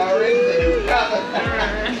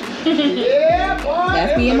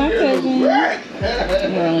 That's me and my cousin.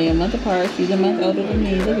 We're only a month apart. She's a month older than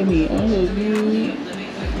me. Look at me. Oh, good.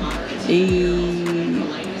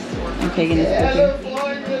 I'm taking this picture.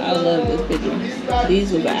 I love this picture.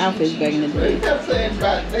 These were the outfits back in the day.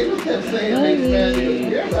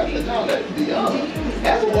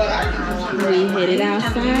 We headed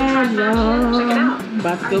outside, y'all.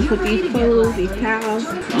 About to go put these clothes, these towels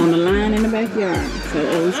on the line in the backyard.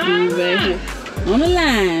 So old school back here. On the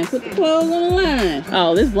line. Put the clothes on the line.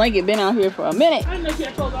 Oh, this blanket been out here for a minute. I know she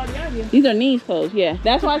had clothes already out here. These are Nee's clothes, yeah.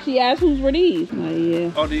 That's why she asked whose were these. Oh,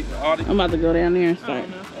 yeah. All the. I'm about to go down there and start.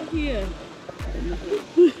 Yeah.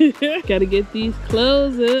 Gotta get these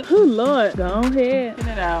clothes up. Oh, Lord. Go ahead. Get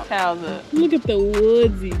it out. Towels up. Look at the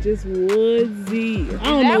woodsy. Just woodsy. I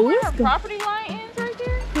don't know what's her property line ends right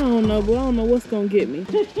there? I don't know, but I don't know what's gonna get me.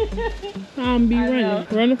 I'm be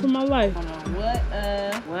running for my life. I don't know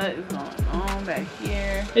what is going on back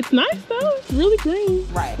here. It's nice though. It's really green.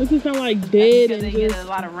 Right. This is kind of like dead and they just. get a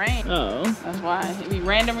lot of rain. Oh. That's why it be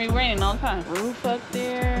randomly raining all the time. Roof up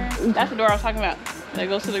there. That's the door I was talking about. That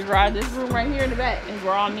goes to the garage. This room right here in the back is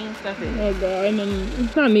where all Neem stuff is. Oh God, and then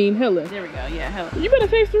it's not Neem, Helen. There we go. Yeah, Helen. You better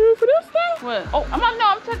fix the roof for this stuff. What? Oh,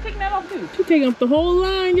 I'm taking that off too. You taking up the whole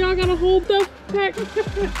line. Y'all got a whole stuff pack.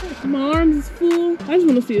 My arms is full. I just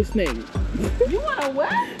want to see a snake. You want to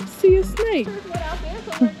what? See a snake.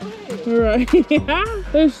 Right.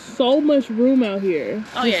 There's so much room out here.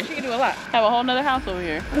 Oh yeah, she can do a lot. Have a whole nother house over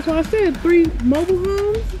here. That's why I said 3 mobile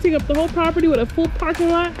homes. Take up the whole property with a full parking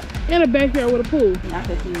lot and a backyard with a pool. Not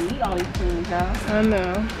that you need all these clean towels. I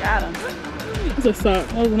know. Got them. It's a sock.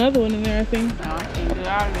 Oh, there's another one in there, I think. No, I can't do it.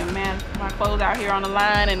 I would have been mad. My clothes out here on the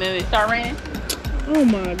line and then it start raining. Oh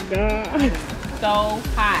my God. So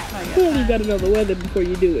hot. Clearly you gotta know the weather before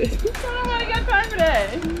you do it. Nobody got time for that.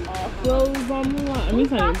 Clothes on the line. I mean,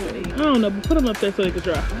 it's not even, I don't know, but put them up there so they can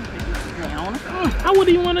dry. I wouldn't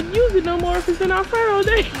even want to use it no more if it's in our fur all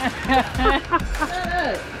day.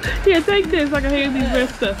 Here, take this. I can have these red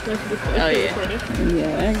stuff. That's the stuff. Oh, yeah.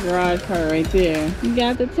 Yeah, that garage car right there. You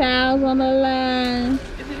got the towels on the line.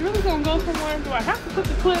 Is it really gonna go somewhere? Do I have to put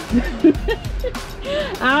the clip?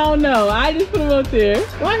 I don't know. I just put them up there.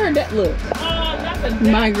 Well, I heard that. Look.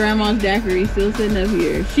 My grandma's daiquiri still sitting up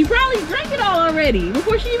here. She probably drank it all already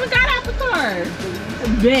before she even got out the car.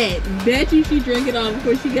 Bet you she drank it all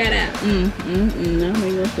before she got out. That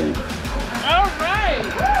makes no sense. All right.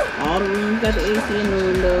 All the rooms got the AC in the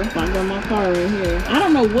window. My grandma's car right here. I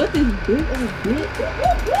don't know what this big old bit.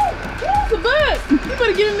 What's the butt? You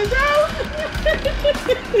better get in this house.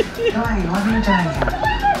 Johnny, what are you doing here?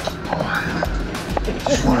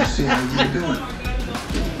 Just want to see how you're doing.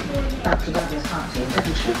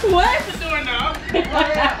 What? The doorknob.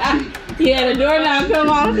 Yeah, the doorknob come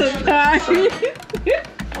off sometimes.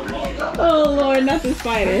 Oh Lord, not the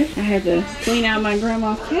spider. I had to clean out my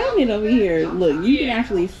grandma's cabinet over here. Look, you can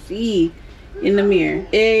actually see in the mirror.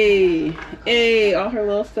 Hey, all her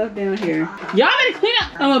little stuff down here. Y'all better clean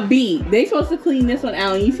up. I'm a bee. They supposed to clean this one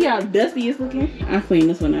out. And you see how dusty it's looking? I cleaned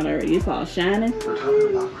this one out already. It's all shining.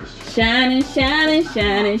 Shining.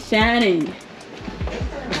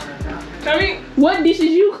 Tommy, what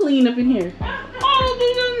dishes you clean up in here? all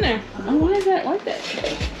these in there. Oh, why is that like that?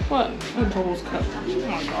 What? A bowl's cup. Oh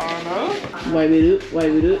my God, no. Wipe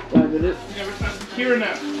it up. Never not secure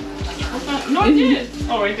enough. No, I did.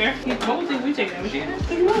 Oh, right there. He told me we take that. We take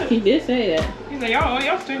that. He did say that. He's like,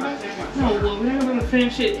 y'all stay back there. No, well, we're not gonna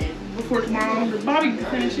finish it before tomorrow. Bobby can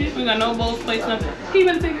finish it. We got no bowls, plates, nothing. He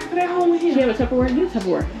better take it for that home with him. Do you have a Tupperware? Get a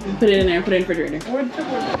Tupperware. Put it in there. Put it in the refrigerator. Where's the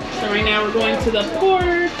Tupperware? So right now we're going to the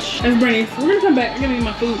porch. That's Brittany. We're gonna come back. I'm gonna get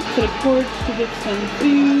my food to the porch to get some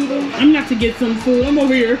food. I'm not to get some food. I'm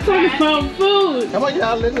over here talking about food. Come on,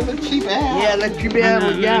 y'all. Let the cheap ass. Yeah, let you be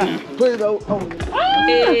able. Yeah. Put it over.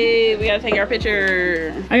 Hey, we gotta take our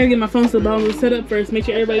picture. I gotta get my phone so the bottom set up first. Make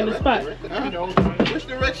sure everybody in the spot. Which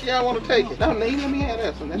direction y'all want to take it? No, let me have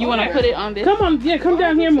that one. You wanna put it on this? Come on, yeah, come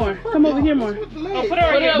down here more. Come over here more. Oh, put it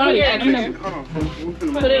over here.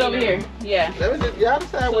 Put it over here. Yeah. Let me just, y'all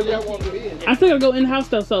decide what y'all want to be. I still gotta go in the house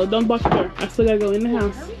though, so don't block the door. I still gotta go in the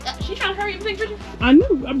house. She trying to hurry up and take pictures? I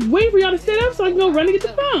knew. I'm waiting for y'all to sit up so I can go run and get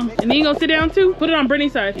the phone. And then you gonna sit down too? Put it on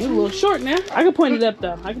Brittany's side. It's a little short now. I can point it up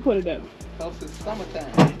though. I can point it up. It's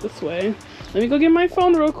summertime. This way. Let me go get my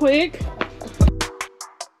phone real quick.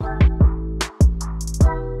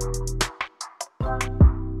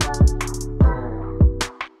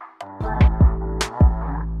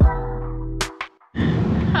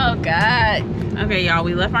 Oh God. Okay, y'all,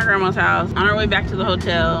 we left my grandma's house on our way back to the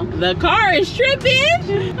hotel. The car is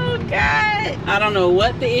tripping. Oh God. I don't know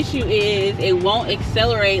what the issue is. It won't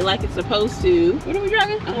accelerate like it's supposed to. What are we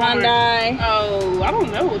driving? A Hyundai. Oh, I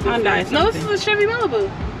don't know what this Hyundai. is. No, this is a Chevy Malibu.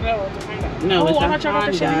 No, it's a Hyundai. No, it's I a thought y'all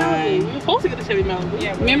got the Chevy Malibu. Hyundai. We were supposed to get the Chevy Malibu.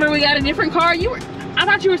 Yeah. Remember we got a different car? I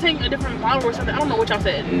thought you were saying a different model or something. I don't know what y'all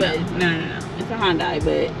said. But No. It's a Hyundai,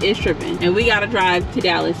 but it's tripping. And we gotta drive to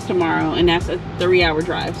Dallas tomorrow, and that's a 3-hour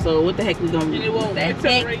drive. So what the heck we gonna do? and it won't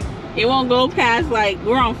accelerate. It won't go past like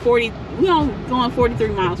we're on 40. We on going 43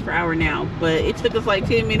 miles per hour now, but it took us like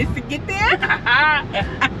 10 minutes to get there.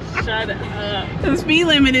 Shut up. The speed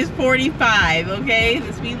limit is 45. Okay,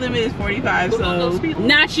 the speed limit is 45. So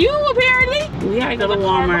not you apparently. We gotta go to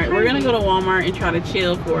Walmart. We're gonna go to Walmart and try to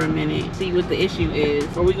chill for a minute, see what the issue is,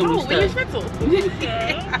 or we gonna be stuck.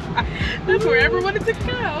 That's where everyone wanted to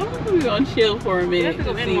go. We're gonna chill for a minute to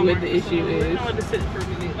see what the issue is. I want to sit for a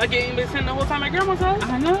minute. Like, you ain't been sitting the whole time at grandma's house?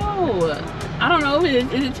 I know. I don't know. Is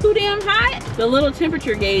it too damn hot? The little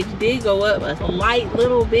temperature gauge did go up a slight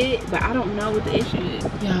little bit, but I don't know what the issue is.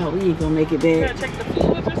 Yo, we ain't gonna make it You back. gotta check the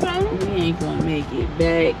fluids or something? We ain't gonna make it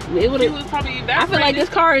back. It would have probably evaporated. I feel like this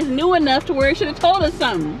car is new enough to where it should have told us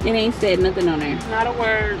something. It ain't said nothing on there. Not a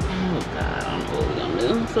word. Oh God, I don't know what we're gonna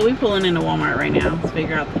do. So we pulling into Walmart right now to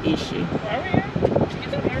figure out the issue. Get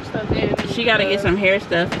some hair stuff in. She gotta get some hair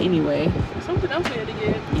stuff anyway. Something else we had to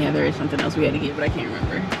get. Yeah, there is something else we had to get, but I can't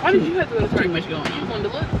remember. Why did you have to go to Too much going You on. wanted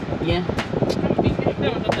to look? Yeah.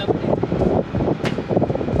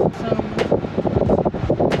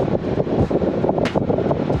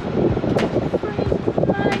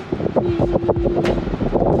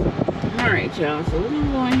 Alright, y'all. So we're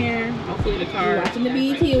gonna go in here. Hopefully the car. We're watching the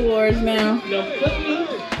BET Awards now.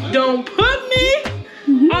 Don't put me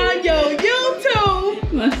on your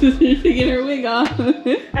YouTube. My sister should get her wig off.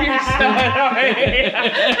 Wait,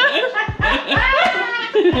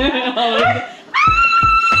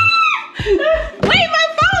 my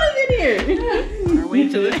phone is in here. Our way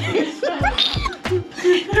to the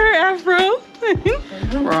her afro.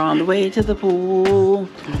 We're on the way to the pool.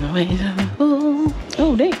 On the way to the pool.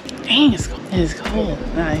 Oh, dang. Dang, it's cold. It's cold.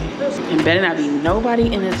 There better not be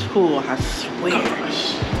nobody in this pool, I swear.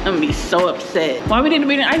 I'm gonna be so upset. Why we need to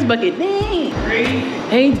be in an ice bucket? Dang.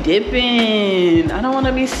 Hey, dipping. I don't want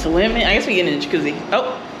to be swimming. I guess we get in the jacuzzi.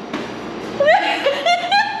 Oh.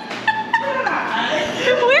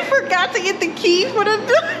 We forgot to get the key for the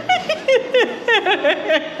door.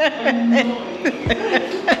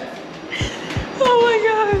 Oh my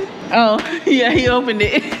God. Oh, yeah, he opened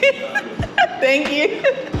it. Thank you.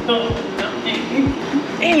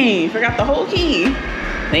 Dang, forgot the whole key.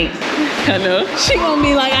 Thanks. I know. She gonna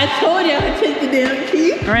be like, I told you I took the damn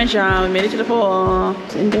key. All right, y'all, we made it to the pool.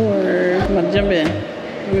 It's indoors. I'm about to jump in.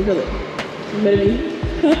 Let me feel it. You ready?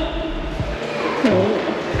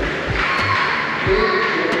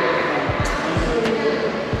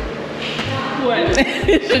 What?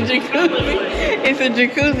 It's a jacuzzi. It's a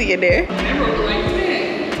jacuzzi in there.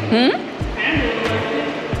 Hmm?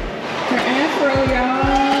 Her afro,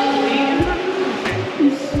 y'all.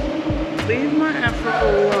 Leave my afro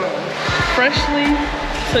alone. Freshly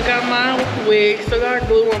took out my wig. Still got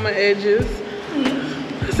glue on my edges.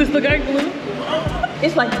 Still got glue.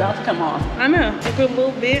 It's like about to come off. I know. A good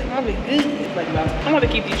little bit. I'll be good. Like I'm gonna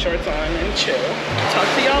keep these shorts on and chill. Talk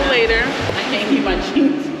to y'all later. I can't keep my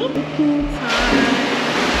jeans.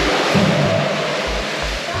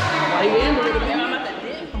 Why you in there?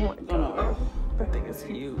 That thing is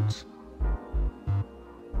huge.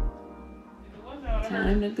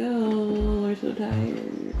 Time to go. We're so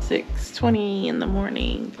tired. 6:20 in the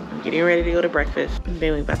morning. I'm getting ready to go to breakfast.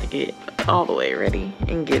 Then we about to get all the way ready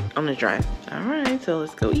and get on the drive. All right, so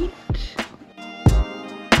let's go eat.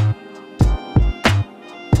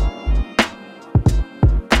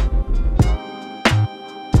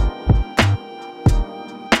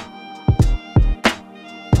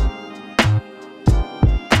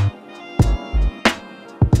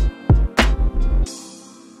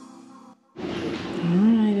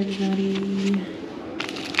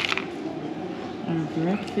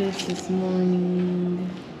 Breakfast this morning.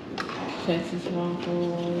 Texas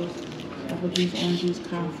waffles, apple juice, orange juice,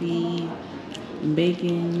 coffee,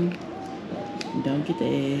 bacon. Don't get the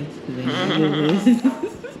eggs because they don't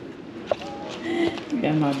good.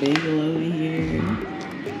 Got my basil over here.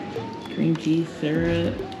 Cream cheese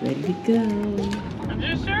syrup, ready to go. I'm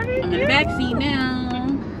in the back seat now.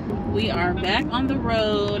 We are back on the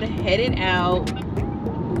road, headed out.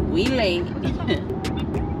 We late.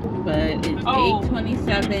 But it's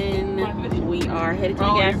 8:27. We are headed to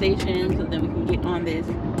the gas station so then we can get on this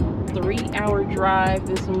 3-hour drive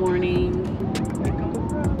this morning.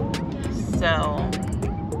 So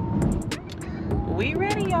we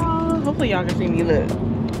ready, y'all. Hopefully y'all can see me. Look.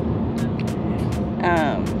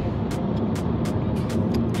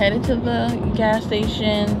 Headed to the gas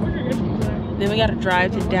station. Then we gotta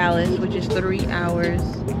drive to Dallas, which is 3 hours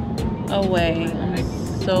away. I'm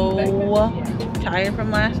so tired from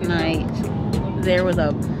last night. There was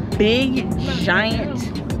a big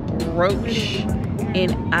giant roach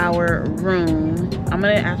in our room. I'm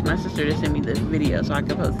gonna ask my sister to send me this video so I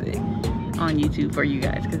can post it on YouTube for you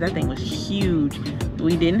guys because that thing was huge.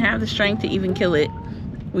 We didn't have the strength to even kill it.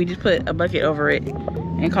 We just put a bucket over it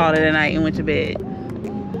and called it a night and went to bed.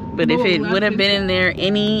 But if it would have been in there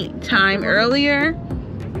any time earlier,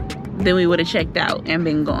 then we would have checked out and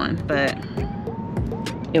been gone, but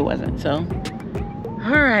it wasn't. So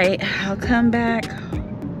all right, I'll come back.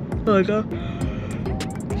 Oh my god,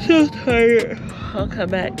 so tired. I'll come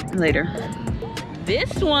back later.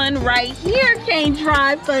 This one right here can't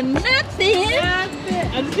drive for nothing.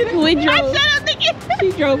 We drove.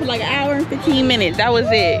 She drove for like an hour and 15 minutes. That was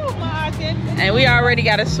it. Oh my goodness. And we already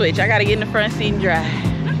got to switch. I got to get in the front seat and drive.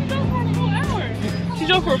 She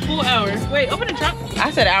drove for a full hour. Wait, open the trunk. I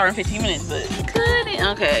said an hour and 15 minutes, but couldn't.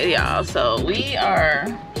 Okay, y'all. So we are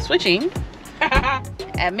switching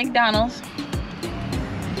at McDonald's.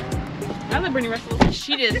 I let Brittany wrestle.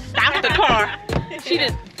 She just stopped the car. She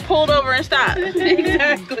just pulled over and stopped.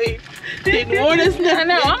 Exactly. Didn't warn us. I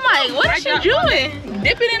know. I'm like, what is she doing?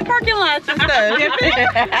 Dipping in parking lots and stuff. Dipping?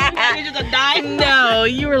 You just a dive? No,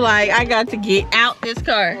 you were like, I got to get out this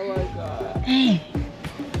car. Oh my god. Dang.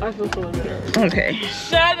 I feel so embarrassed. Okay.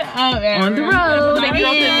 Shut up, Aaron. On the road I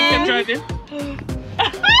dropped it and kept again.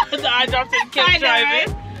 driving. I dropped it and kept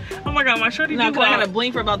driving. Oh my god, my shorty No, do-wop. I gotta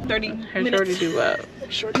blink for about 30 minutes. Her shorty do-wop.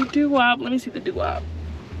 Shorty do-wop. Let me see the do-wop.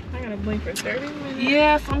 I gotta blink for 30 minutes.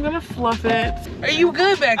 Yes, I'm gonna fluff it. Are you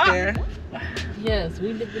good back there? Yes,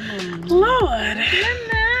 we did the morning. Lord.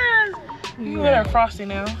 You got our frosty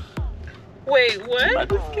now. Wait, what?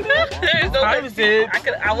 There's no Time is it?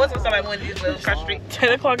 I was with somebody one of these little cross street.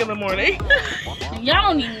 10 o'clock in the morning. Y'all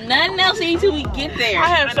don't need nothing else to eat till we get there. I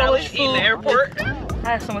have so much in food. the airport. I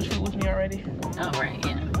have so much food with me already. Oh, right,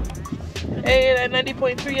 yeah. Hey, at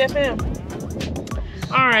 90.3 FM.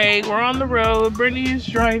 All right, we're on the road. Brittany is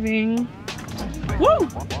driving. Woo!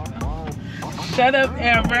 Shut up,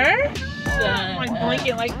 Amber. Like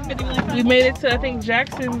blinking like 50 million times. We made it to, I think,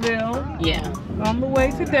 Jacksonville. Yeah. On the way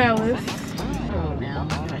to Dallas. Oh, now.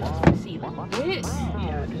 I just see them.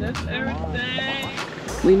 Yeah, just everything.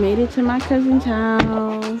 We made it to my cousin's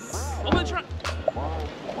house. Open the trunk.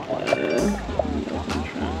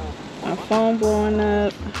 My phone blowing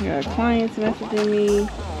up. I got clients messaging me.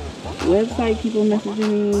 Website people messaging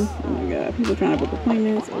me. Oh my god, people trying to book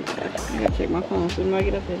appointments. Okay, I gotta check my phone so when I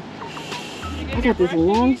get up there. I got this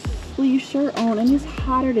long sleeve shirt on and it's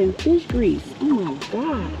hotter than fish grease. Oh my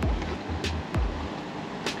god.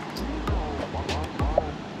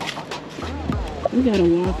 We gotta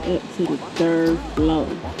walk up to the 3rd floor.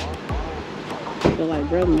 I feel like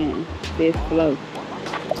brother man, 5th floor.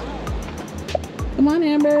 Come on,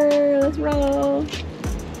 Amber, let's roll.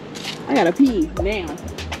 I gotta pee now.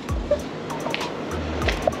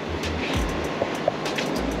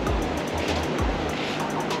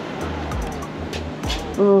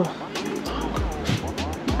 Oh,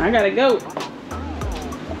 I gotta go.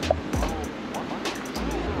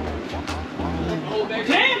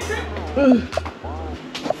 Ugh.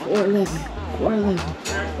 411. 411.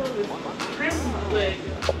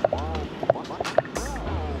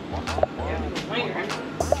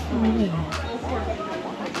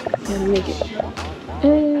 Gotta make it.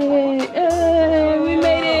 Hey, hey, we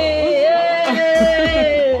made it.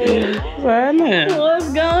 Hey. What's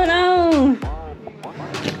going on?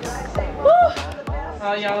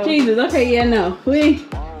 Woo. Jesus, okay, yeah, no. We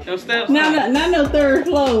No steps. not no 3rd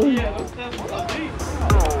floor. Yeah, no steps.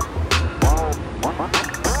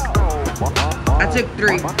 I took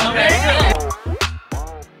 3. Okay.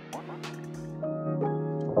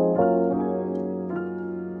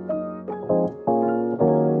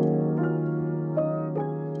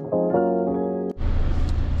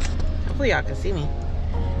 Hopefully y'all can see me.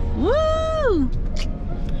 Woo!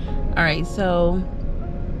 Alright, so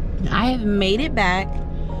I have made it back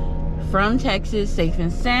from Texas safe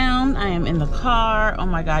and sound. I am in the car. Oh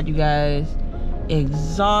my god, you guys.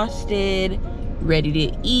 Exhausted, ready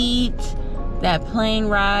to eat. That plane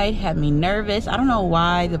ride had me nervous. I don't know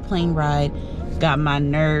why the plane ride got my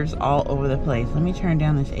nerves all over the place. Let me turn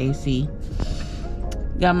down this AC.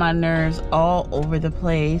 Got my nerves all over the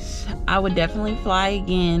place. I would definitely fly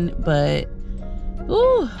again, but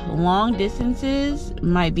ooh, long distances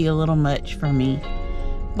might be a little much for me.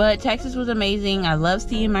 But Texas was amazing. I love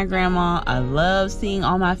seeing my grandma. I love seeing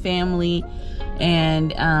all my family.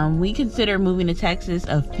 And we consider moving to Texas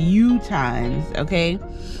a few times, okay?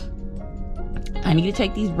 I need to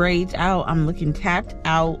take these braids out. I'm looking tapped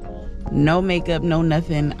out. No makeup, no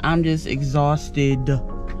nothing. I'm just exhausted.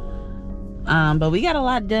 But we got a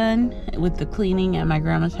lot done with the cleaning at my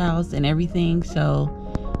grandma's house and everything. So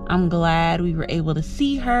I'm glad we were able to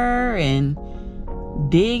see her and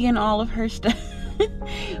dig in all of her stuff.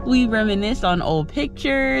 We reminisced on old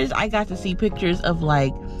pictures. I got to see pictures of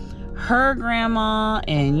like her grandma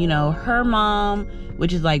and, you know, her mom,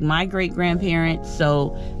 which is like my great grandparents.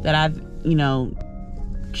 So that I've, you know,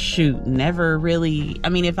 shoot, never really, I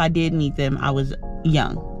mean, if I did meet them, I was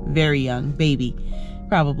young, very young, baby,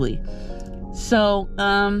 probably. So,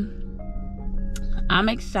 I'm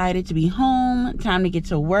excited to be home. Time to get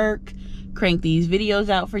to work, crank these videos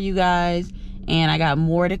out for you guys, and I got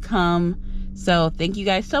more to come. So thank you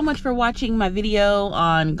guys so much for watching my video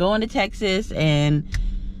on going to Texas and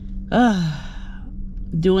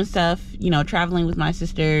doing stuff, you know, traveling with my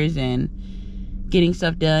sisters and getting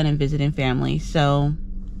stuff done and visiting family. So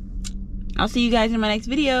I'll see you guys in my next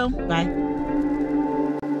video. Bye.